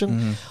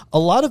deconstruction. A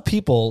lot of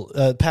people,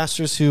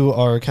 pastors who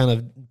are kind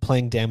of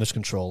playing damage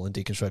control in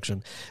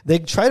deconstruction, they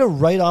try to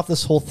write off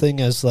this whole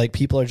thing as like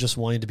people are just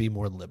wanting to be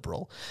more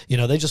liberal.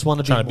 They just want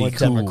to Trying to be more be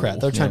cool.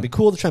 Democrat. They're trying to be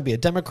cool. They're trying to be a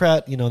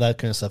Democrat, that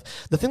kind of stuff.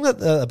 The thing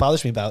that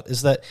bothers me about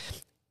is that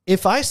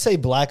if I say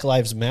Black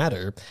Lives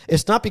Matter,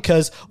 it's not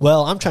because,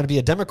 well, I'm trying to be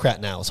a Democrat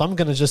now, so I'm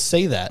going to just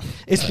say that.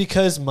 It's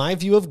because my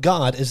view of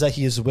God is that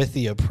he is with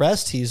the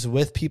oppressed, he's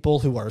with people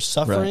who are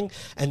suffering,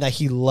 and that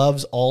he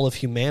loves all of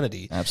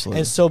humanity. Absolutely.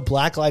 And so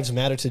Black Lives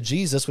Matter to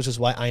Jesus, which is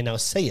why I now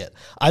say it.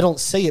 I don't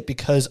say it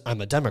because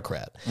I'm a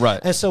Democrat. Right.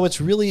 And so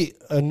it's really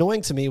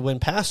annoying to me when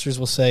pastors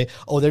will say,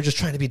 oh, they're just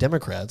trying to be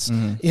Democrats.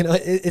 You know,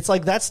 it's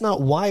like, that's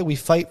not why we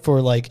fight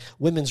for like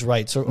women's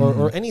rights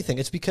or anything.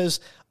 It's because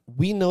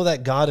we know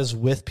that God is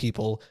with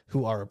people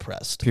who are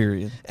oppressed.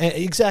 Period. And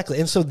exactly.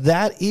 And so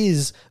that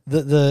is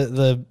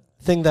the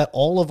thing that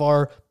all of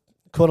our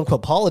quote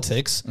unquote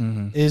politics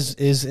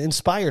is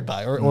inspired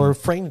by or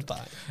framed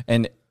by.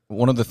 And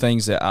one of the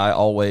things that I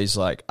always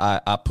like,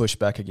 I push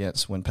back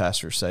against when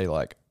pastors say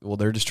like, well,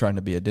 they're just trying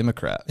to be a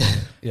Democrat.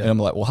 And I'm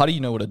like, well, how do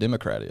you know what a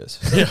Democrat is?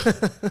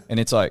 And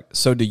it's like,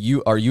 so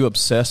are you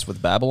obsessed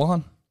with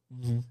Babylon?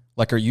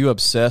 Like, are you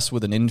obsessed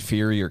with an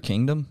inferior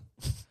kingdom?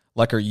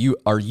 Like, are you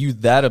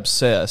that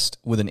obsessed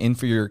with an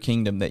inferior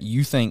kingdom that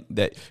you think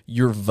that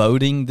your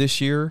voting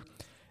this year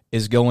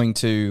is going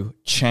to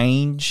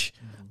change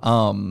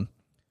some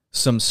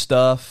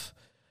stuff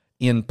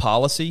in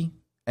policy?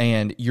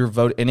 And your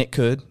vote, and it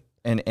could,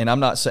 and I'm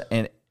not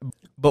saying,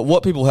 but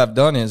what people have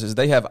done is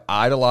they have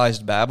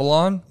idolized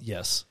Babylon.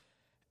 Yes.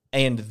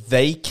 And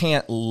they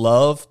can't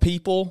love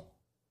people.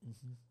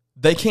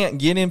 They can't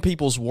get in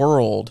people's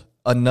world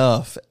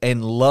enough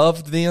and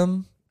love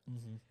them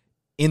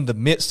in the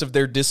midst of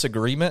their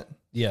disagreement.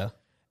 Yeah.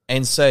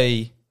 And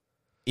say,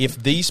 if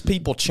these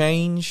people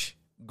change,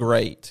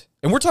 great.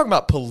 And we're talking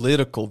about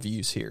political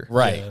views here,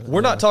 Right. Yeah. We're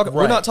not talking.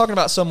 We're not talking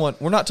about someone.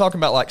 We're not talking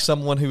about like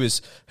someone who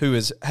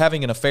is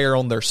having an affair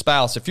on their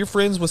spouse. If you're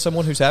friends with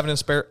someone who's having an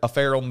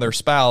affair on their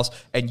spouse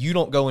and you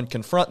don't go and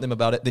confront them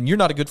about it, then you're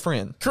not a good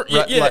friend.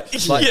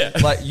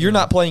 Like you're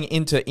not playing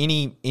into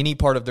any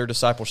part of their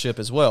discipleship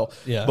as well.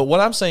 Yeah. But what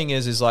I'm saying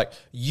is like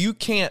you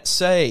can't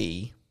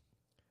say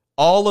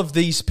all of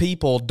these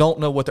people don't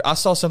know what I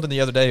saw something the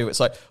other day. It's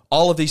like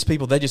all of these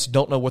people, they just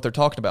don't know what they're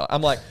talking about.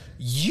 I'm like,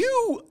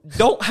 you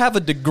don't have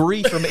a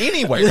degree from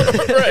anywhere.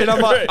 And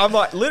I'm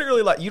like,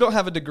 literally like, you don't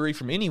have a degree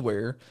from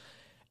anywhere.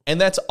 And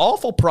that's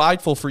awful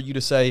prideful for you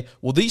to say,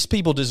 well, these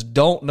people just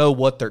don't know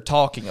what they're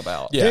talking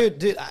about. Yeah.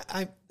 Dude,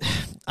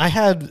 I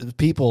had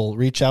people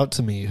reach out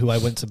to me who I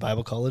went to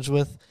Bible college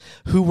with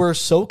who were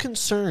so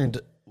concerned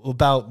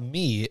about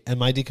me and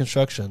my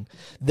deconstruction.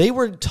 They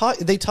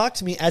talked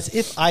to me as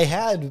if I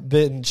had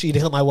been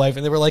cheating on my wife,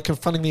 and they were like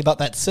confronting me about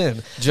that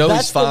sin.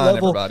 Joey's fine,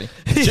 everybody.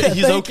 Yeah,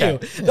 He's okay.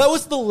 That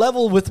was the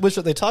level with which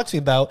they talked to me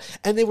about,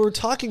 and they were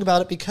talking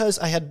about it because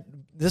I had.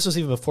 This was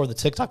even before the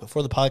TikTok,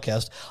 before the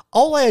podcast.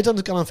 All I had done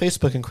was go on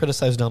Facebook and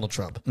criticize Donald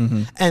Trump,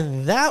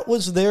 and that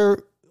was their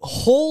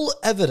whole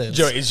evidence.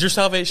 Joey, is your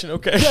salvation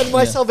okay? Yeah,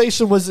 my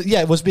salvation was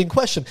being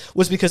questioned,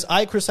 was because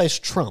I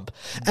criticized Trump.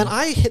 And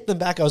I hit them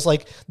back. I was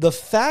like, the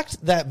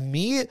fact that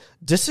me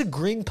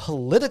disagreeing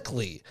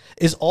politically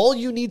is all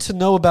you need to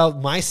know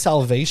about my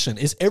salvation.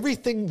 Is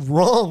everything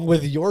wrong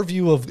with your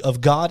view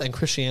of God and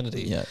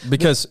Christianity? Yeah,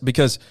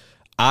 because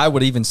I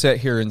would even sit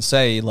here and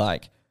say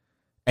like,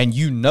 and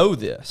you know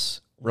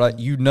this, right?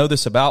 You know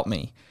this about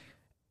me.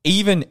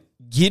 Even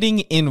getting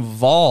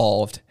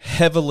involved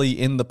heavily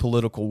in the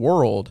political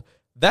world,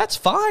 that's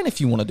fine if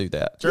you want to do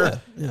that.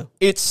 Sure. Yeah.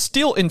 It's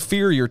still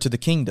inferior to the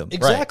kingdom.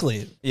 Exactly.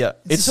 Right? Yeah.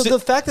 So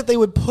the fact that they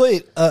would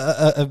put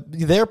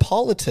their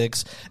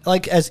politics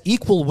like as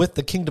equal with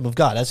the kingdom of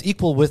God, as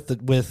equal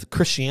with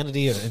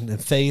Christianity and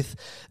faith,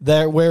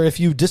 there where if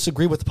you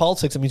disagree with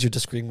politics, it means you're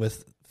disagreeing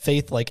with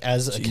faith, like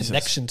as a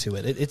connection to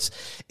it.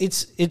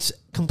 It's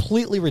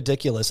completely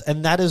ridiculous,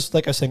 and that is,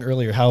 like I was saying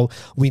earlier, how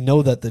we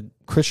know that the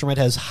Christian right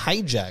has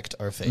hijacked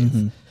our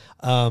faith.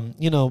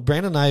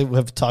 Brandon and I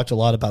have talked a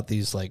lot about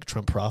these like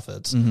Trump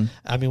prophets.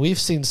 I mean, we've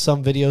seen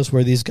some videos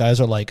where these guys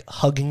are like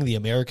hugging the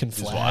American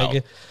flag.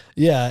 wild.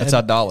 Yeah, It's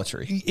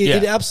idolatry.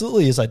 It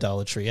absolutely is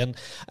idolatry, and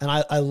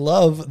I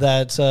love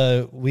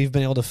that we've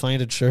been able to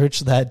find a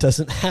church that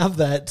doesn't have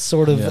that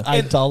sort of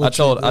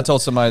idolatry. I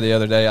told somebody the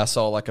other day, I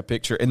saw like a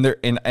picture,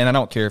 and I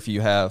don't care if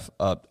you have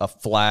a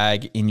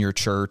flag in your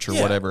church or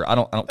whatever. I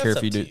don't care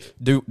if you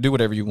do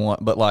whatever you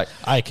want, but like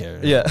I care.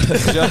 Yeah,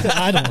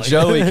 I don't like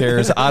Joey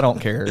cares. I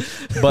don't care.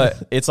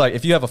 But it's like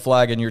if you have a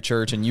flag in your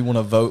church and you want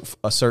to vote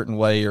a certain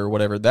way or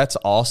whatever, that's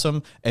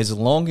awesome, as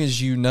long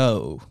as you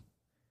know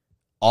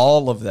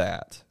all of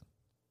that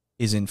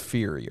is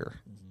inferior.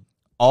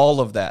 All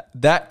of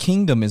that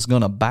kingdom is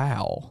going to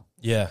bow.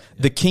 Yeah.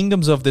 The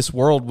kingdoms of this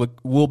world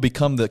will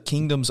become the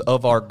kingdoms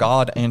of our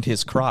God and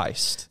his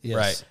Christ. Yes.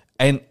 Right.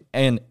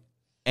 And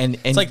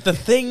It's like the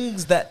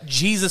things that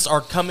Jesus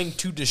are coming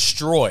to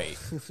destroy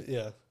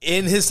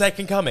in his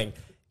second coming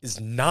is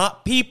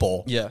not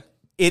people. Yeah.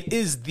 It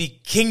is the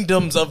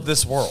kingdoms of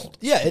this world.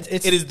 Yeah,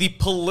 It is the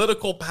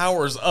political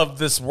powers of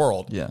this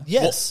world. Yeah.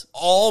 Yes.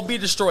 Will all be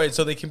destroyed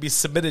so they can be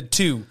submitted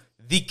to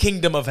the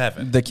kingdom of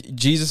heaven.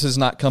 Jesus is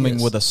not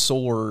coming with a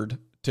sword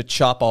to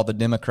chop all the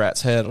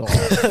Democrats' head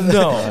off.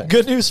 No.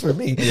 Good news for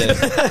me.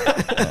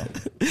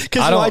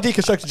 Because I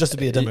deconstructed just to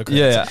be a Democrat.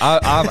 Yeah,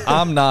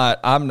 I'm not.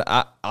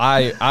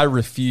 I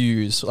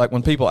refuse. Like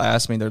when people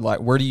ask me, they're like,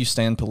 "Where do you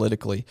stand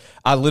politically?"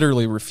 I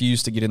literally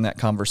refuse to get in that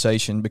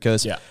conversation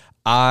because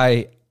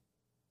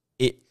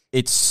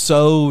it's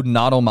so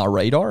not on my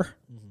radar.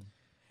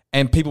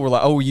 And people were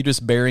like, "Oh, are you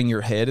just burying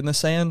your head in the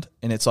sand?"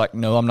 And it's like,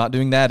 no, I'm not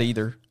doing that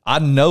either. I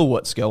know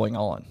what's going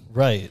on.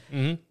 Right.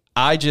 Mm-hmm.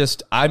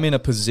 I'm in a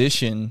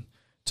position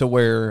to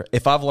where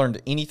if I've learned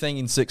anything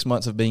in 6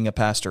 months of being a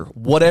pastor,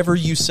 whatever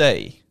you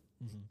say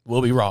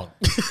will be wrong.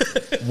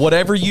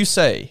 Whatever you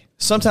say,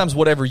 sometimes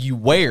whatever you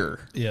wear,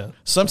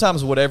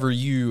 sometimes whatever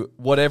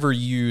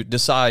you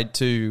decide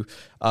to,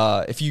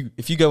 if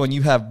you go and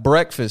you have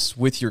breakfast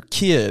with your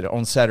kid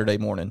on Saturday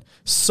morning,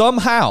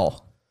 somehow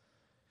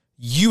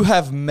you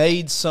have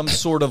made some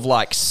sort of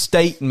like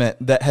statement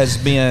that has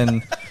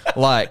been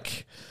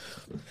like,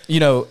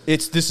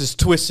 this is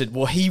twisted.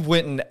 Well, he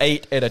went and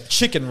ate at a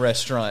chicken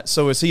restaurant,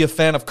 so is he a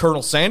fan of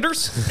Colonel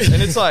Sanders?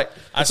 And it's like,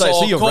 I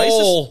saw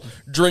Cole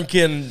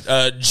drinking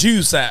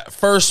juice at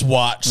First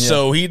Watch,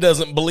 so he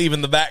doesn't believe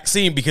in the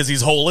vaccine because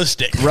he's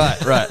holistic.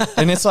 Right.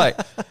 And it's like,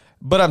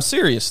 but I'm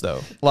serious though.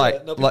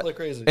 Like, no, people are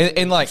crazy.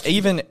 And like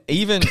even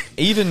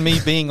me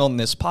being on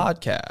this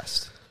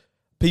podcast,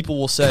 people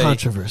will say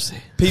controversy.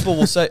 People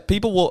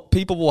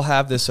will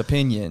have this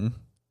opinion,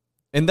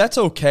 and that's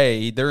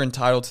okay. They're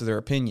entitled to their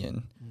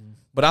opinion.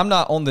 But I'm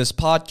not on this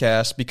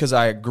podcast because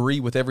I agree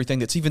with everything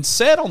that's even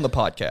said on the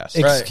podcast.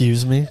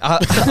 Excuse me. I'm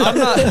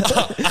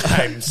not.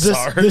 I'm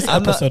sorry. This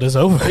episode is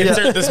over.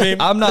 Insert this meme.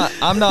 I'm not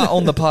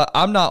on the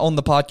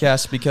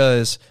podcast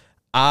because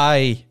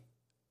I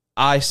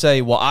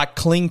say, well, I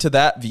cling to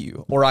that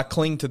view, or I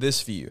cling to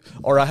this view,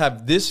 or I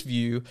have this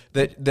view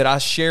that I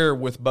share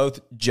with both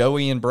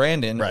Joey and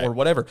Brandon, or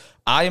whatever.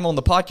 I am on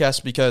the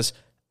podcast because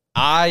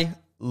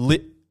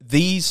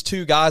these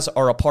two guys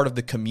are a part of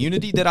the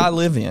community that I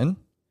live in,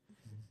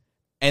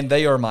 and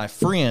they are my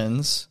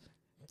friends.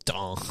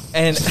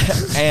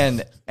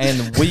 And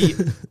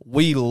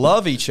we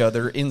love each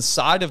other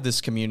inside of this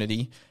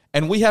community.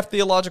 And we have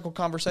theological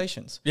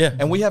conversations. Yeah.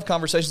 And we have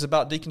conversations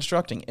about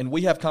deconstructing. And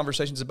we have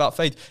conversations about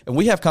faith. And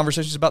we have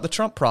conversations about the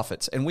Trump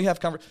prophets. And we have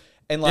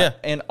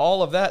and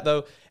all of that,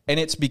 though. And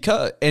it's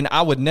because, and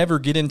I would never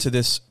get into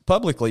this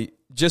publicly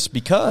just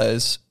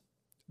because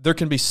there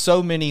can be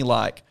so many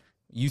like,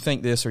 you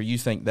think this or you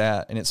think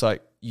that. And it's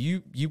like,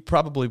 you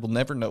probably will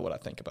never know what I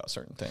think about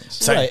certain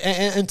things. Right.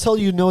 And until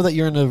you know that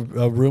you're in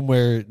a room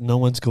where no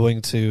one's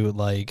going to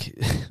like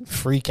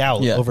freak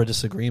out over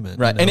disagreement.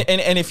 Right. You know?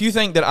 And if you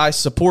think that I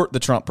support the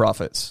Trump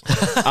prophets,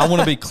 I want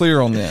to be clear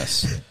on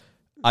this.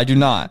 I do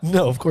not.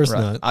 No, of course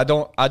not.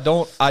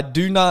 I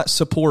do not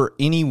support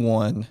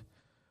anyone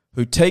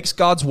who takes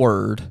God's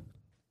word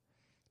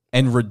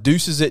and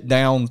reduces it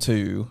down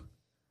to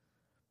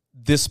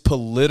this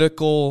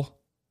political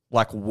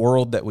like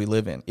world that we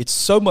live in. It's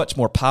so much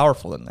more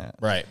powerful than that.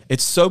 Right.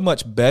 It's so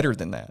much better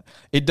than that.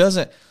 It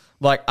doesn't,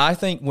 like, I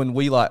think when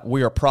we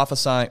are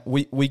prophesying,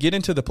 we get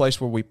into the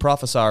place where we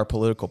prophesy our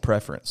political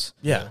preference.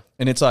 Yeah.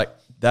 And it's like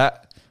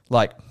that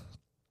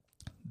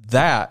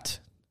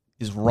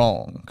is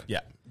wrong.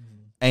 Yeah.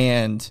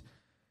 And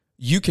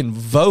you can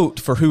vote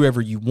for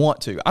whoever you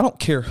want to. I don't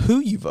care who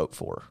you vote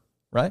for,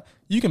 right?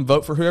 You can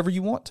vote for whoever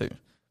you want to.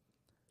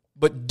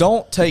 But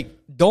don't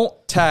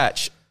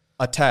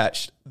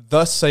attach,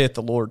 thus saith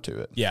the Lord to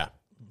it. Yeah.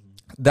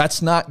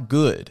 That's not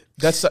good.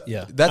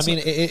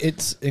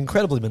 It's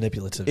incredibly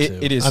manipulative too.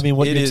 It is. I mean,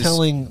 what you're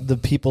telling the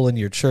people in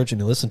your church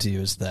and who listen to you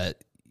is that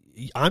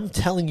I'm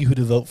telling you who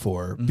to vote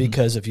for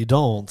because if you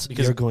don't,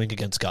 you're going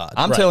against God.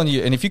 I'm telling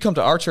you, and if you come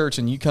to our church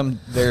and you come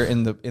there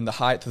in the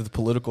height of the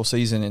political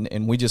season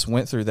and we just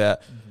went through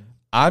that,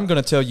 I'm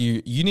going to tell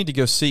you, you need to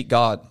go seek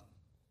God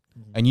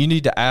and you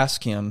need to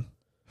ask him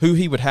who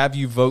he would have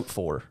you vote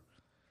for.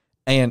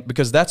 And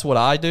because that's what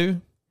I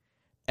do.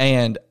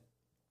 And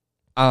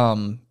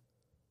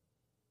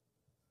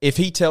if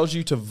he tells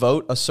you to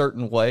vote a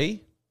certain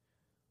way,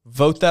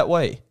 vote that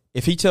way.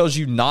 If he tells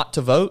you not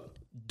to vote,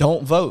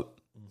 don't vote.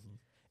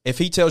 If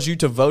he tells you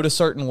to vote a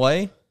certain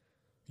way,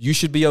 you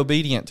should be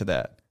obedient to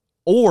that.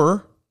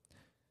 Or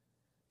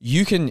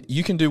you can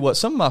do what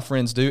some of my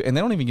friends do, and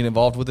they don't even get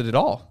involved with it at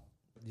all.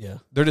 Yeah.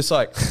 They're just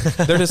like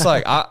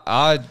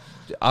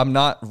I'm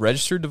not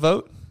registered to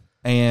vote,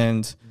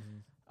 and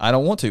I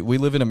don't want to. We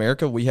live in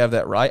America. We have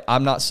that right.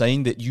 I'm not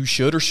saying that you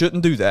should or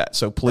shouldn't do that.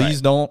 So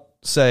please don't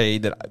say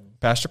that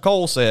Pastor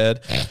Cole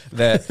said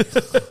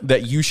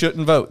that you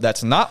shouldn't vote.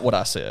 That's not what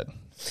I said.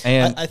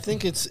 And I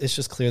think it's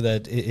just clear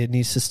that it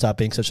needs to stop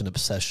being such an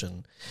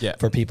obsession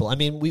for people. I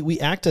mean, we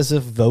act as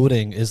if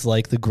voting is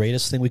like the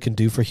greatest thing we can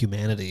do for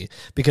humanity,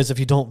 because if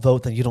you don't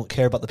vote, then you don't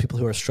care about the people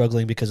who are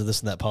struggling because of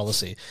this and that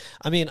policy.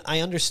 I mean,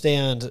 I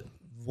understand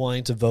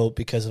wanting to vote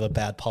because of a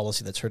bad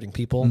policy that's hurting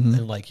people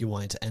and like you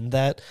wanting to end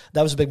that.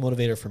 That was a big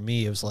motivator for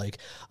me. It was like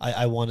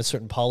I wanted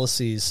certain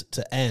policies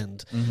to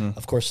end.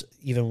 Of course,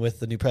 even with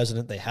the new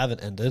president, they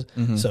haven't ended.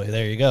 So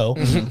there you go.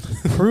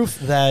 Proof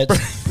that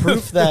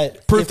proof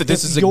that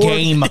this is a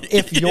game.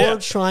 If you're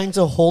trying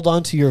to hold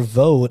on to your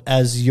vote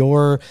as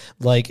your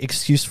like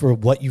excuse for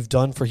what you've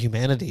done for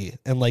humanity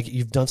and like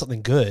you've done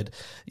something good,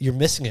 you're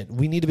missing it.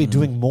 We need to be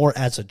doing more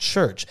as a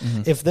church.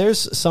 If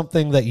there's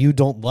something that you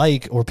don't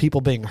like, or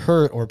people being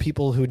hurt, or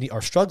people who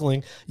are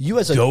struggling, you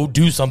as a Go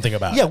do something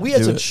about it. yeah, we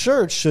as a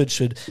church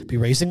should be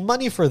raising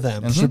money for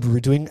them. Should be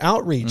doing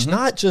outreach,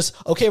 not just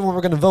okay, well,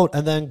 we're going to vote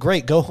and then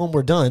great, go home,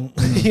 we're done.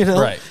 You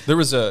know, Right. There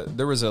was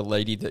a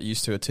lady that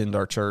used to attend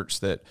our church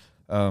that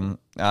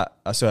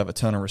I still have a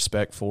ton of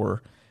respect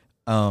for.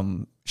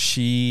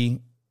 She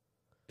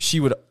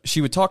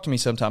would talk to me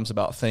sometimes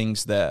about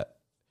things that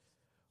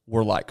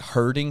were like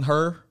hurting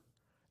her,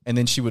 and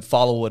then she would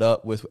follow it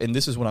up with, and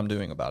this is what I'm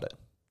doing about it.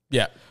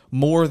 Yeah.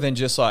 More than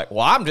just like,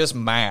 well, I'm just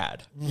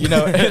mad, you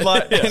know, and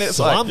like, and it's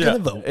so like, I'm gonna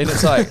vote. and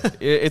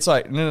it's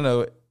like,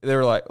 no. They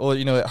were like, well,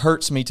 you know, it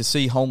hurts me to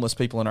see homeless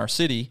people in our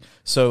city,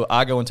 so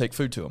I go and take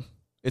food to them.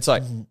 It's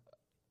like,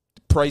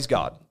 praise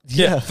God.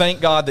 Yeah. Thank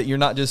God that you're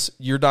not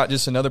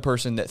just another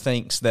person that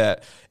thinks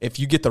that if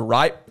you get the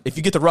right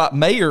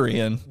mayor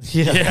in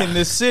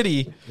this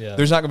city,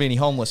 there's not going to be any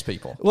homeless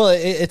people. Well,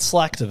 it's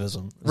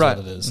slacktivism, is Right.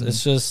 what it is.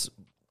 It's just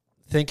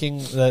thinking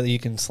that you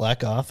can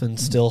slack off and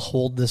still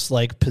hold this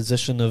like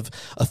position of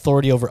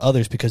authority over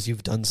others because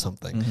you've done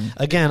something.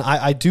 Again,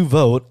 I do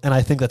vote, and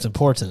I think that's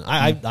important.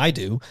 I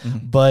do,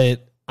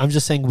 but I'm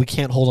just saying we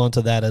can't hold on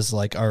to that as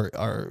like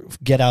our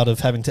get out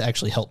of having to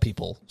actually help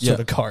people sort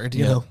of card,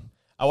 you know?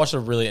 I watched a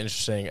really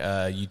interesting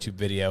YouTube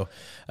video.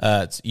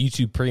 It's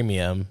YouTube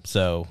Premium,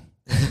 so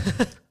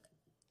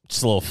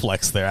just a little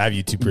flex there. I have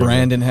YouTube Premium.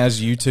 Brandon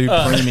has YouTube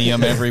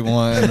Premium,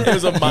 everyone. It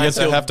was a You guys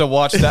minefield. have to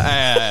watch the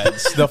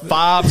ads, the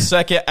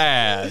 5-second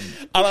ad.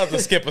 I don't have to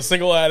skip a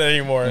single ad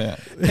anymore. Yeah.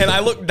 And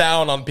I look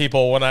down on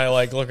people when I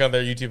like look on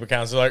their YouTube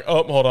accounts. They're like,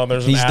 "Oh, hold on,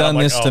 there's an He's ad." done I'm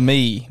like, this "Oh, to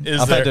me. is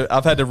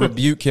I've had to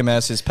rebuke him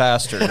as his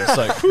pastor. It's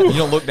like, you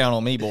don't look down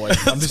on me, boy.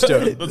 I'm just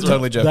joking.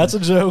 Totally joking. That's a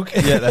joke.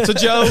 yeah, that's a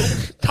joke.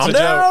 Calm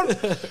down.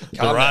 The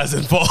rise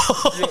and fall.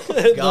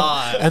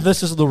 God. And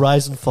this is the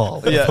rise and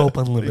fall of Hope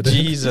Unlimited.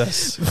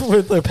 Jesus.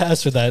 With their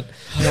pastor that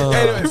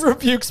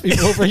rebukes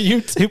people over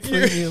YouTube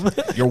Premium.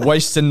 You're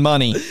wasting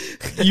money.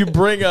 You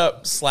bring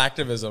up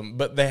slacktivism,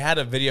 but they had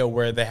a video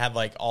where they had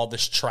like all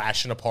this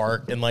trash in a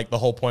park, and like the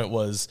whole point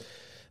was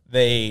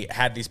they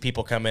had these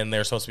people come in.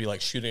 They're supposed to be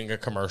like shooting a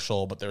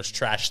commercial, but there's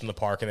trash in the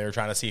park, and they were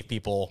trying to see if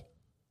people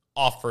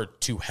offered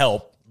to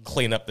help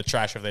clean up the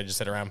trash if they just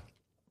sit around.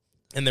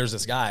 And there's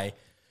this guy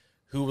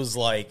who was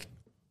like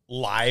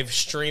live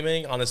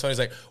streaming on his phone. He's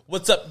like,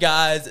 "What's up,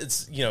 guys?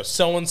 It's, you know,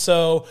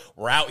 so-and-so.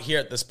 We're out here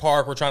at this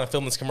park. We're trying to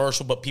film this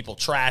commercial, but people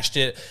trashed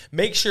it.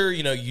 Make sure,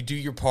 you know, you do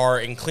your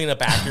part and clean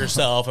up after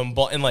yourself." And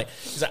like,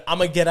 he's like, "I'm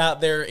going to get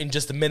out there in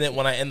just a minute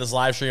when I end this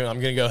live stream. I'm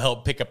going to go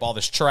help pick up all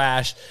this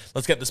trash.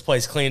 Let's get this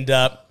place cleaned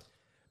up.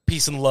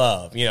 Peace and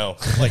love." You know,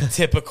 like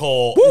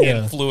typical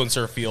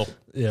influencer feel.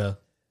 Yeah,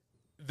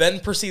 Then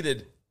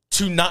proceeded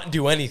to not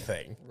do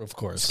anything. of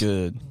course.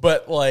 Good.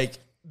 But like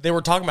they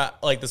were talking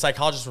about, like the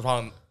psychologists were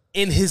talking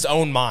in his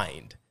own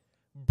mind,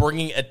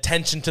 bringing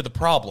attention to the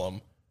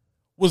problem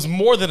was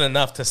more than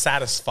enough to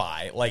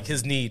satisfy like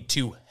his need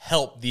to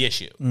help the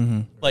issue.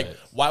 Like,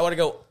 why would I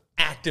go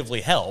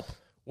actively help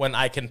when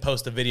I can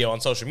post a video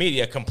on social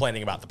media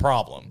complaining about the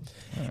problem?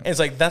 And it's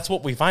like, that's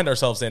what we find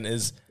ourselves in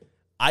is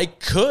I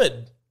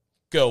could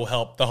go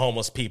help the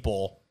homeless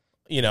people,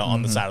 you know,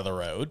 on the side of the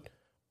road,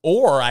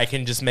 or I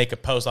can just make a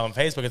post on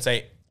Facebook and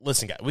say,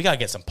 "Listen, guys, we got to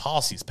get some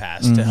policies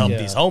passed to help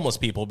these homeless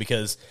people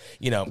because,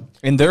 you know,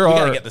 And we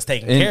got to get this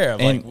taken care of.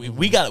 and- Like,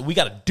 we got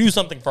to do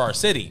something for our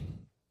city."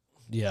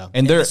 Yeah.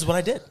 And there, This is what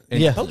I did.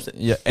 And Yeah. I posted.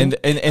 yeah, and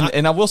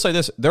I will say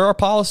this: there are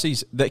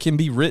policies that can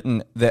be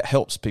written that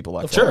helps people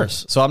like that.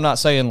 course. So I'm not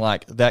saying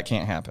like that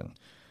can't happen.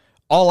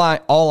 All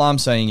I'm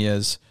saying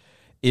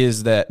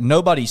is that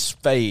nobody's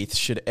faith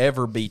should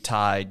ever be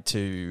tied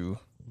to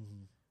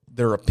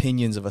their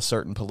opinions of a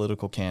certain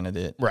political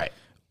candidate, Right.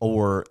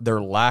 or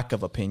their lack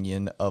of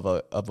opinion of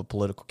a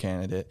political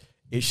candidate.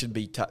 It should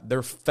be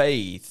their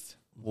faith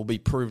will be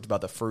proved by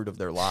the fruit of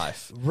their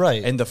life,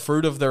 Right. And the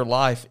fruit of their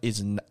life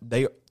is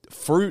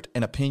fruit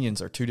and opinions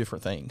are two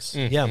different things.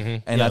 Yeah.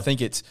 And I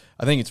think it's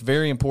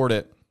very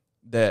important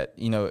that,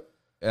 you know,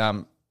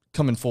 I'm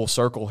coming full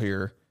circle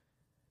here.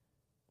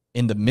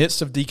 In the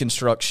midst of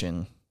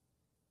deconstruction,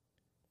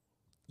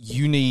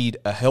 you need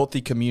a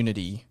healthy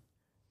community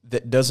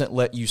that doesn't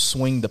let you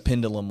swing the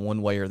pendulum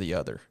one way or the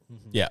other.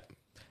 Yeah.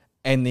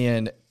 And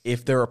then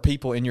if there are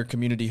people in your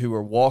community who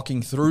are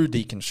walking through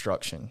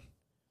deconstruction,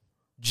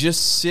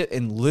 just sit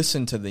and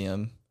listen to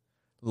them,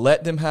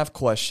 let them have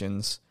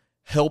questions,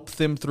 help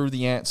them through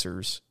the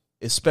answers,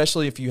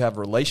 especially if you have a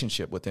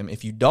relationship with them.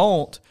 If you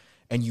don't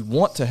and you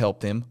want to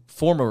help them,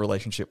 form a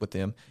relationship with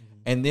them.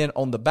 And then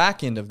on the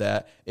back end of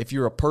that, if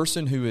you're a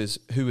person who is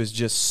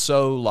just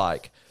so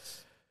like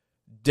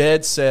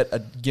dead set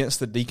against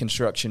the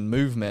deconstruction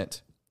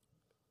movement,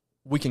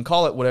 we can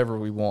call it whatever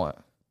we want.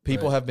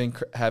 People have been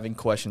having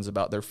questions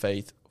about their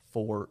faith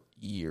for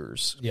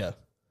years. Yeah.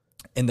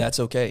 And that's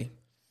okay.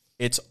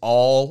 It's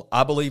all,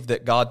 I believe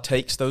that God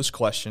takes those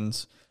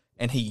questions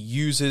and he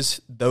uses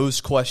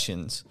those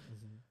questions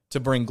to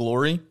bring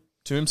glory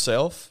to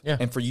himself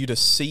and for you to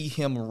see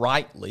him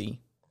rightly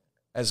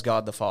as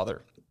God the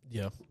Father.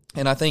 Yeah.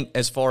 And I think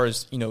as far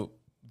as,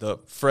 the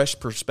fresh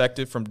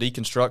perspective from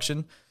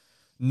deconstruction,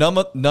 none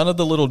of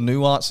the little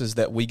nuances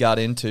that we got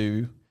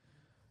into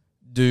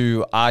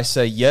do I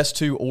say yes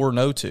to or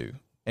no to.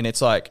 And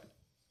it's like,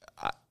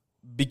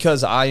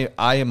 because I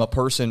am a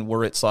person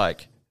where it's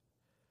like,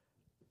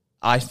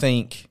 I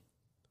think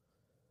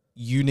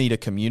you need a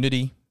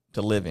community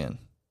to live in,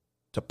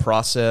 to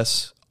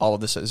process all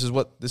of this. This is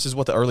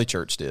what the early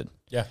church did.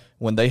 Yeah.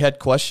 When they had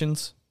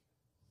questions,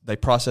 they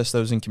processed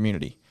those in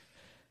community.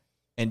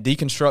 And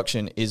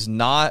deconstruction is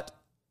not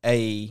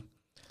a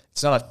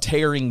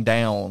tearing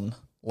down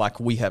like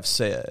we have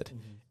said.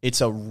 Mm-hmm.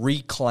 It's a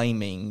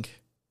reclaiming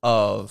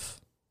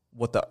of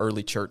what the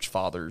early church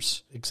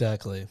fathers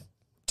exactly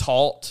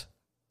taught,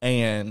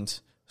 and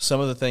some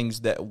of the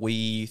things that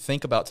we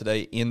think about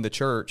today in the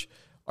church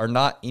are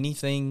not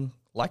anything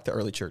like the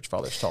early church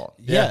fathers taught.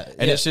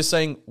 And it's just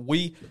saying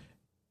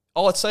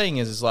all it's saying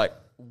is like,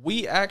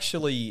 we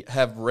actually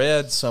have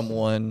read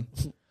someone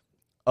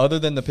other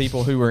than the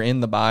people who were in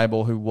the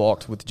Bible, who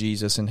walked with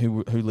Jesus and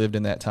who lived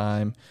in that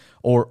time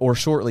or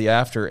shortly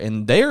after,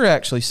 and they're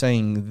actually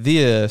saying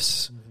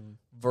this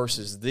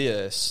versus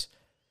this,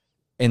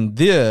 and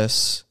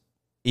this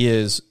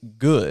is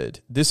good,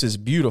 this is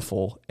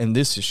beautiful, and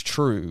this is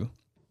true,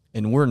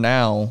 and we're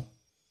now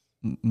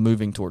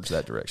moving towards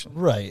that direction.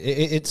 Right.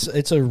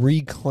 It's a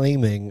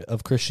reclaiming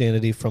of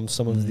Christianity from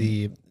some of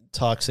the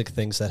toxic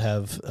things that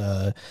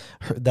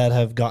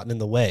have gotten in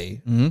the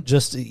way.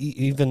 Just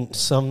even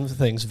some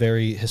things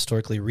very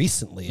historically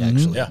recently,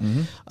 actually.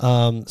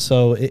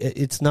 So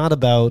it's not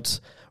about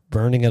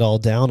burning it all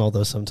down,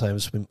 although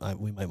sometimes we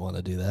might want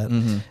to do that.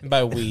 And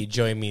by we,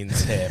 Joey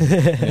means him.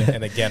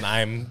 And again,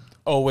 I'm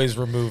always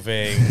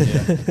removing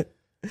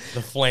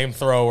the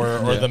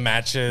flamethrower or the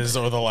matches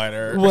or the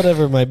lighter.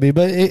 Whatever it might be.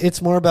 But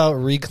it's more about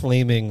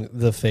reclaiming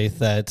the faith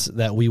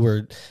that we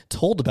were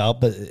told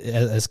about, but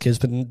as kids,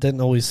 but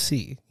didn't always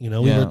see. We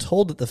were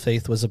told that the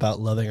faith was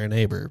about loving our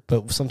neighbor,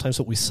 but sometimes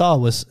what we saw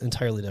was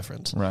entirely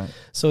different. Right.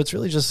 So it's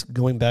really just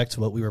going back to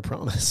what we were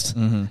promised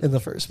in the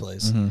first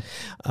place.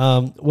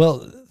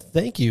 Well,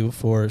 thank you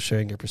for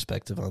sharing your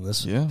perspective on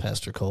this,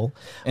 Pastor Cole.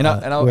 And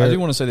I do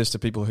want to say this to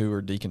people who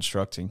are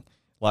deconstructing.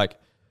 Like,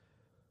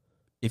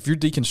 if you're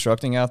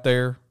deconstructing out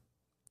there,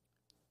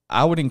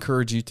 I would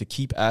encourage you to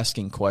keep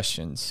asking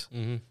questions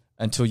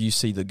until you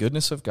see the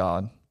goodness of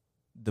God,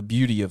 the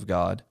beauty of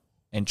God,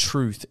 and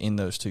truth in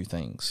those two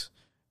things.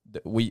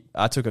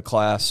 I took a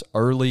class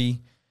early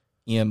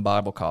in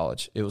Bible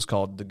college. It was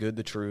called The Good,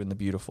 the True, and the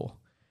Beautiful.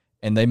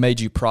 And they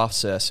made you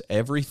process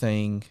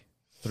everything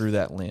through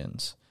that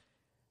lens.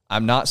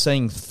 I'm not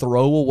saying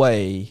throw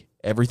away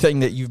everything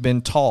that you've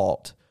been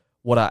taught.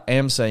 What I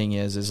am saying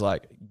is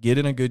like, get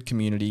in a good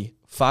community,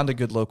 find a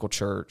good local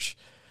church,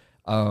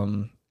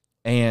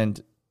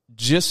 and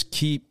just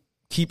keep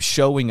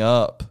showing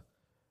up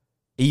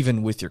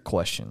even with your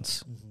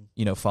questions,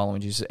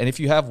 following Jesus. And if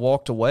you have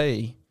walked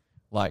away,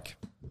 like,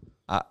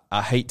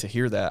 I hate to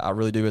hear that. I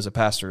really do, as a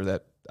pastor,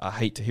 that I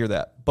hate to hear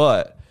that.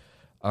 But,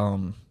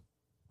 I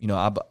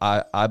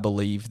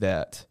believe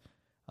that,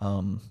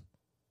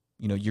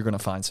 you're going to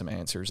find some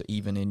answers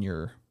even in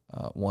your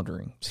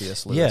wondering.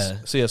 C.S. Lewis. Yeah.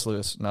 C.S.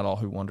 Lewis, not all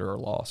who wonder are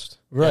lost.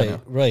 Right,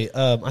 right.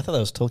 I thought that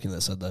was Tolkien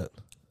that said that.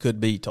 Could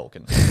be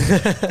Tolkien.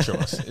 Sure.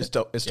 It's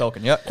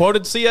Tolkien. Yeah.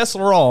 Quoted C.S.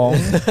 wrong.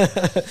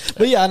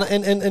 But yeah,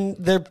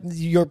 and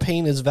your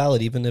pain is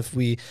valid, even if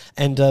we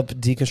end up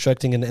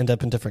deconstructing and end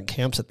up in different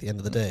camps at the end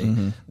of the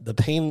day. The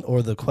pain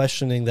or the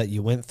questioning that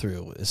you went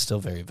through is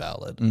still very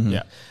valid.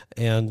 Yeah.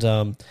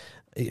 And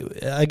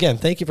again,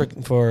 thank you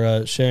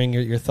for sharing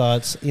your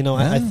thoughts.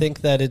 I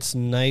think that it's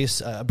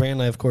nice. Brandon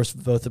and I, of course,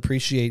 both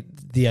appreciate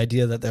the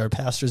idea that there are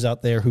pastors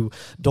out there who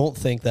don't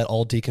think that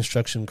all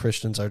deconstruction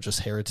Christians are just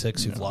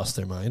heretics who've lost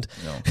their mind.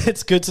 No.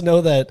 It's good to know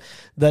that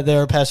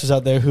there are pastors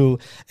out there who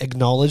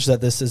acknowledge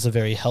that this is a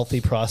very healthy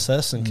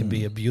process and can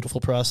be a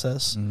beautiful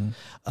process. And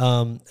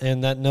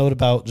that note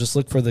about just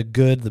look for the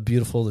good, the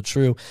beautiful, the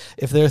true.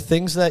 If there are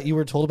things that you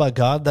were told about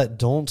God that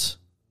don't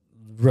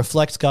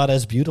reflect God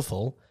as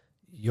beautiful,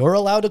 you're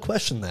allowed to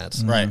question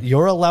that. Right.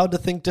 You're allowed to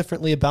think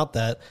differently about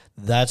that.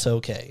 That's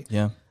okay.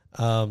 Yeah.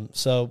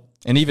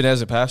 And even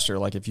as a pastor,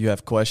 like, if you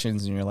have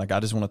questions and you're like, I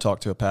just want to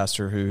talk to a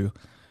pastor who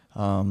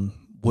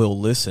will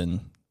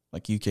listen,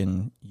 like, you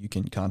can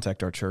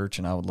contact our church,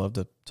 and I would love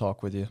to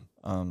talk with you.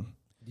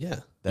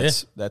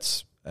 That's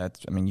I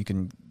mean, you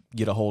can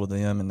get a hold of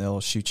them and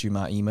they'll shoot you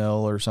my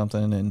email or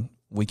something, and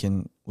we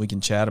can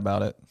chat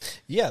about it.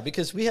 Yeah,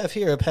 because we have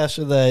here a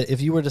pastor that if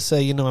you were to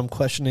say, I'm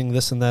questioning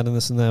this and that and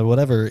this and that,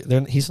 whatever,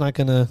 then he's not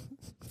going to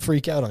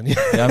freak out on you.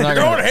 Yeah, I'm not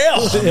going to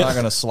hell. I'm not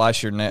going to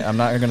slice your neck. I'm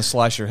not going to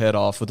slice your head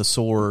off with a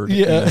sword.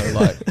 Yeah,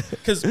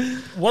 because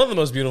one of the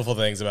most beautiful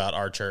things about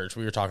our church,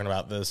 we were talking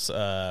about this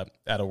at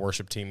a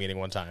worship team meeting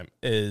one time,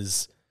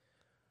 is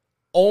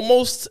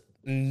almost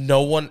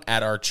no one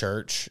at our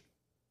church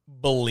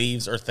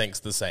believes or thinks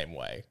the same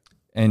way.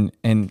 And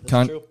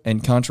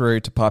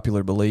contrary to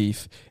popular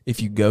belief,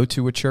 if you go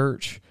to a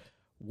church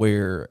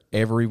where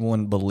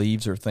everyone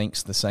believes or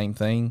thinks the same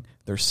thing,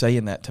 they're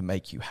saying that to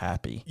make you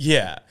happy.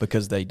 Yeah.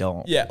 Because they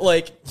don't. Yeah,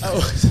 like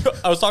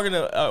I was talking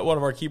to one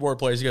of our keyboard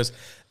players. He goes,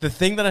 the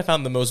thing that I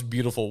found the most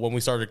beautiful when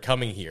we started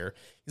coming here,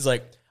 he's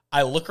like,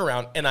 I look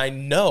around and I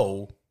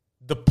know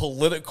the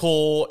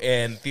political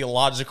and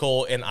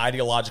theological and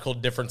ideological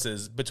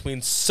differences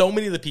between so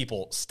many of the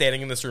people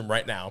standing in this room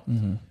right now.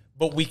 Mm-hmm.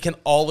 But we can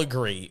all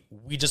agree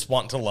we just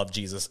want to love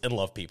Jesus and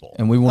love people.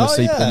 And we want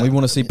to and we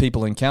want to see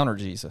people encounter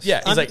Jesus.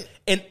 Yeah, he's like,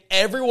 and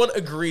everyone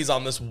agrees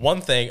on this one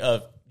thing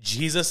of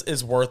Jesus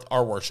is worth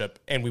our worship,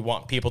 and we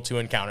want people to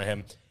encounter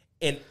him.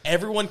 And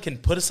everyone can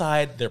put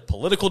aside their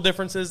political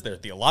differences, their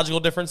theological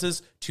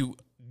differences, to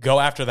go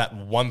after that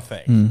one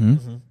thing. Mm-hmm.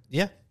 Mm-hmm.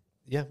 Yeah.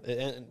 Yeah.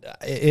 And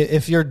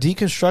if your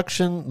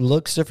deconstruction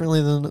looks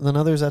differently than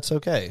others, that's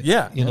okay.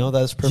 Yeah. You know,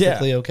 that's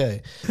perfectly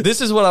okay. This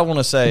is what I want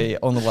to say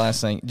on the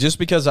last thing. Just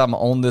because I'm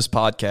on this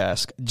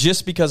podcast,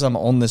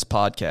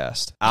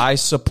 I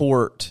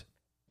support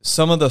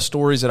some of the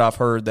stories that I've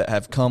heard that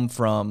have come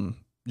from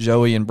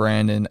Joey and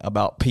Brandon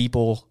about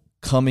people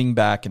coming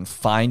back and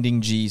finding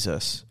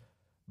Jesus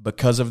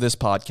because of this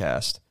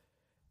podcast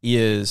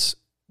is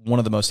one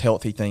of the most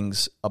healthy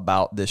things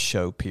about this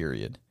show,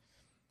 period.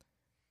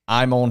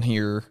 I'm on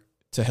here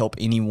to help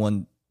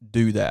anyone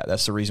do that.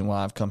 That's the reason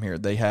why I've come here.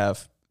 They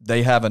have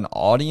an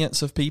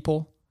audience of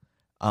people.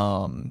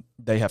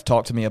 They have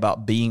talked to me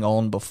about being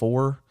on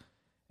before,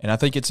 and I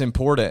think it's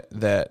important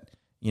that,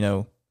 you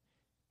know,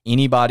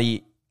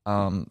 anybody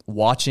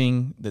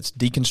watching that's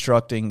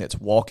deconstructing, that's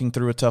walking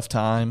through a tough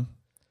time,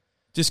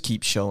 just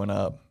keep showing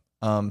up.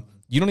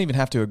 You don't even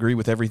have to agree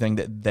with everything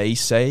that they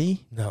say.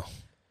 No.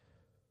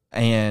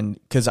 And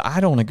because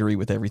I don't agree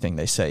with everything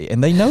they say,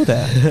 and they know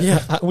that.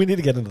 Yeah, we need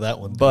to get into that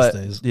one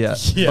these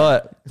days.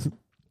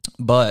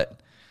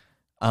 But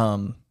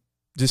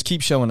just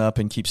keep showing up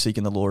and keep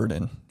seeking the Lord,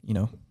 and you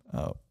know,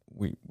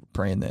 we're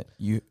praying that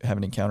you have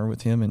an encounter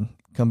with Him and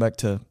come back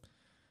to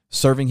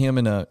serving Him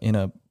in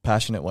a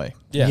passionate way.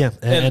 Yeah.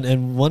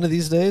 And one of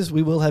these days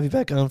we will have you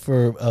back on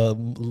for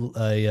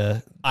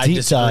a I deep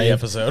disagree dive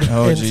episode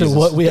into Jesus.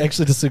 what we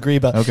actually disagree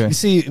about. Okay. You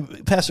see,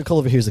 Pastor Cole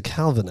over here is a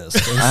Calvinist.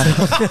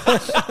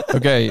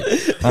 Okay,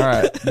 all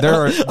right.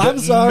 I'm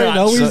sorry,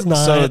 no, he's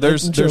not. So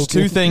there's I'm two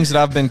joking. things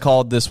that I've been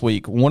called this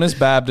week. One is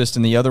Baptist,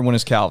 and the other one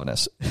is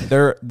Calvinist.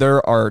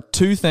 There are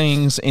two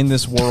things in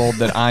this world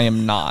that I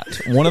am not.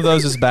 One of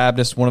those is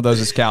Baptist. One of those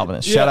is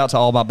Calvinist. Shout out to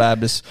all my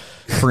Baptist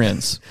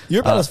friends.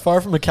 You're about as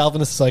far from a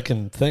Calvinist as I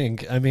can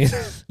think. I mean,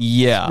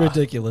 Yeah,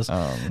 ridiculous.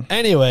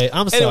 Anyway,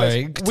 I'm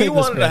sorry. Anyways, we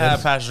wanted to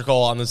have Pastor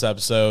Cole on this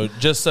episode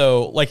just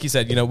so, like you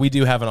said, you know, we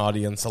do have an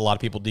audience, a lot of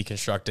people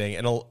deconstructing,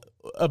 and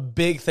a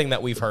big thing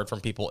that we've heard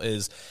from people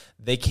is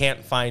they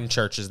can't find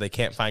churches, they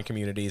can't find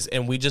communities,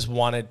 and we just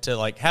wanted to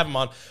like have him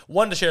on,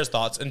 one, to share his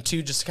thoughts, and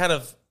two, just kind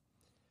of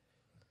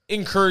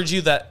encourage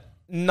you that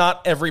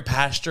not every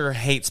pastor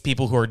hates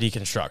people who are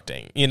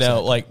deconstructing. You know,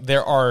 exactly. Like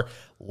there are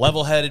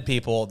level-headed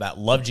people that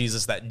love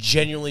Jesus that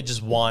genuinely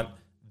just want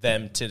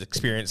them to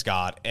experience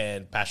God,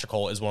 and Pastor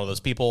Cole is one of those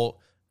people,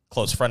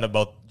 close friend of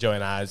both Joey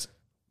and I's,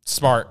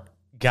 smart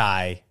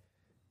guy,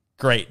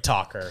 great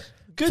talker.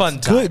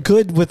 Fun time.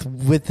 Good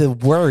with the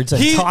words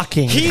and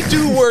talking. He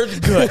do words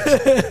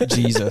good.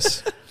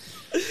 Jesus.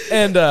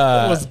 And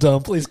that was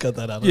dumb. Please cut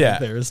that out. I'm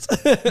embarrassed.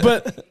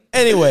 But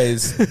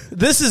anyways,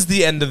 this is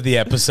the end of the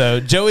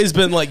episode. Joey's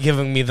been like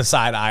giving me the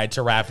side eye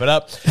to wrap it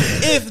up.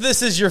 If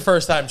this is your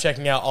first time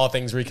checking out All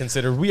Things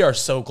Reconsidered, we are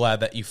so glad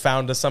that you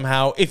found us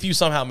somehow. If you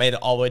somehow made it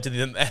all the way to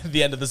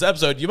the end of this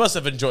episode, you must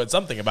have enjoyed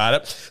something about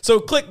it.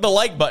 So click the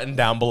like button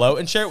down below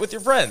and share it with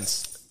your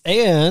friends.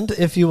 And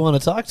if you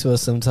want to talk to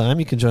us sometime,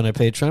 you can join our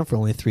Patreon for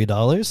only $3.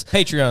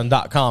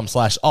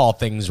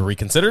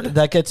 Patreon.com/allthingsreconsidered.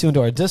 That gets you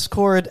into our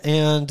Discord,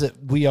 and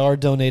we are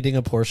donating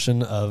a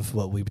portion of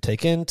what we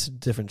take in to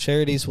different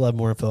charities. We'll have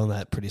more info on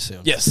that pretty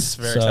soon. Yes,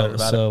 very excited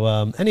about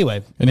it.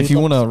 Anyway. And if you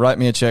want to write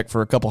me a check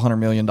for $200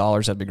 million,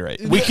 that'd be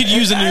great. We could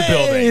use a new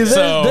building.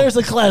 There's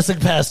a classic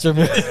pastor.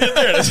 There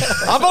it is.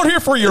 I'm out here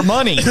for your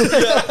money.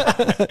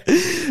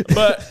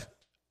 But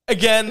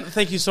again,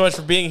 thank you so much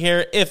for being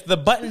here. If the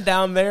button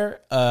down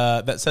there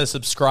that says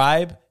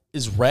subscribe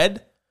is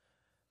red,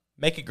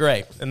 make it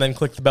gray. And then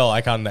click the bell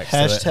icon next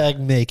to it. Hashtag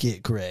make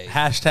it gray.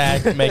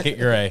 Hashtag make it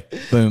gray.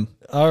 Boom.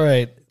 All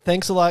right.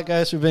 Thanks a lot,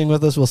 guys, for being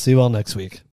with us. We'll see you all next week.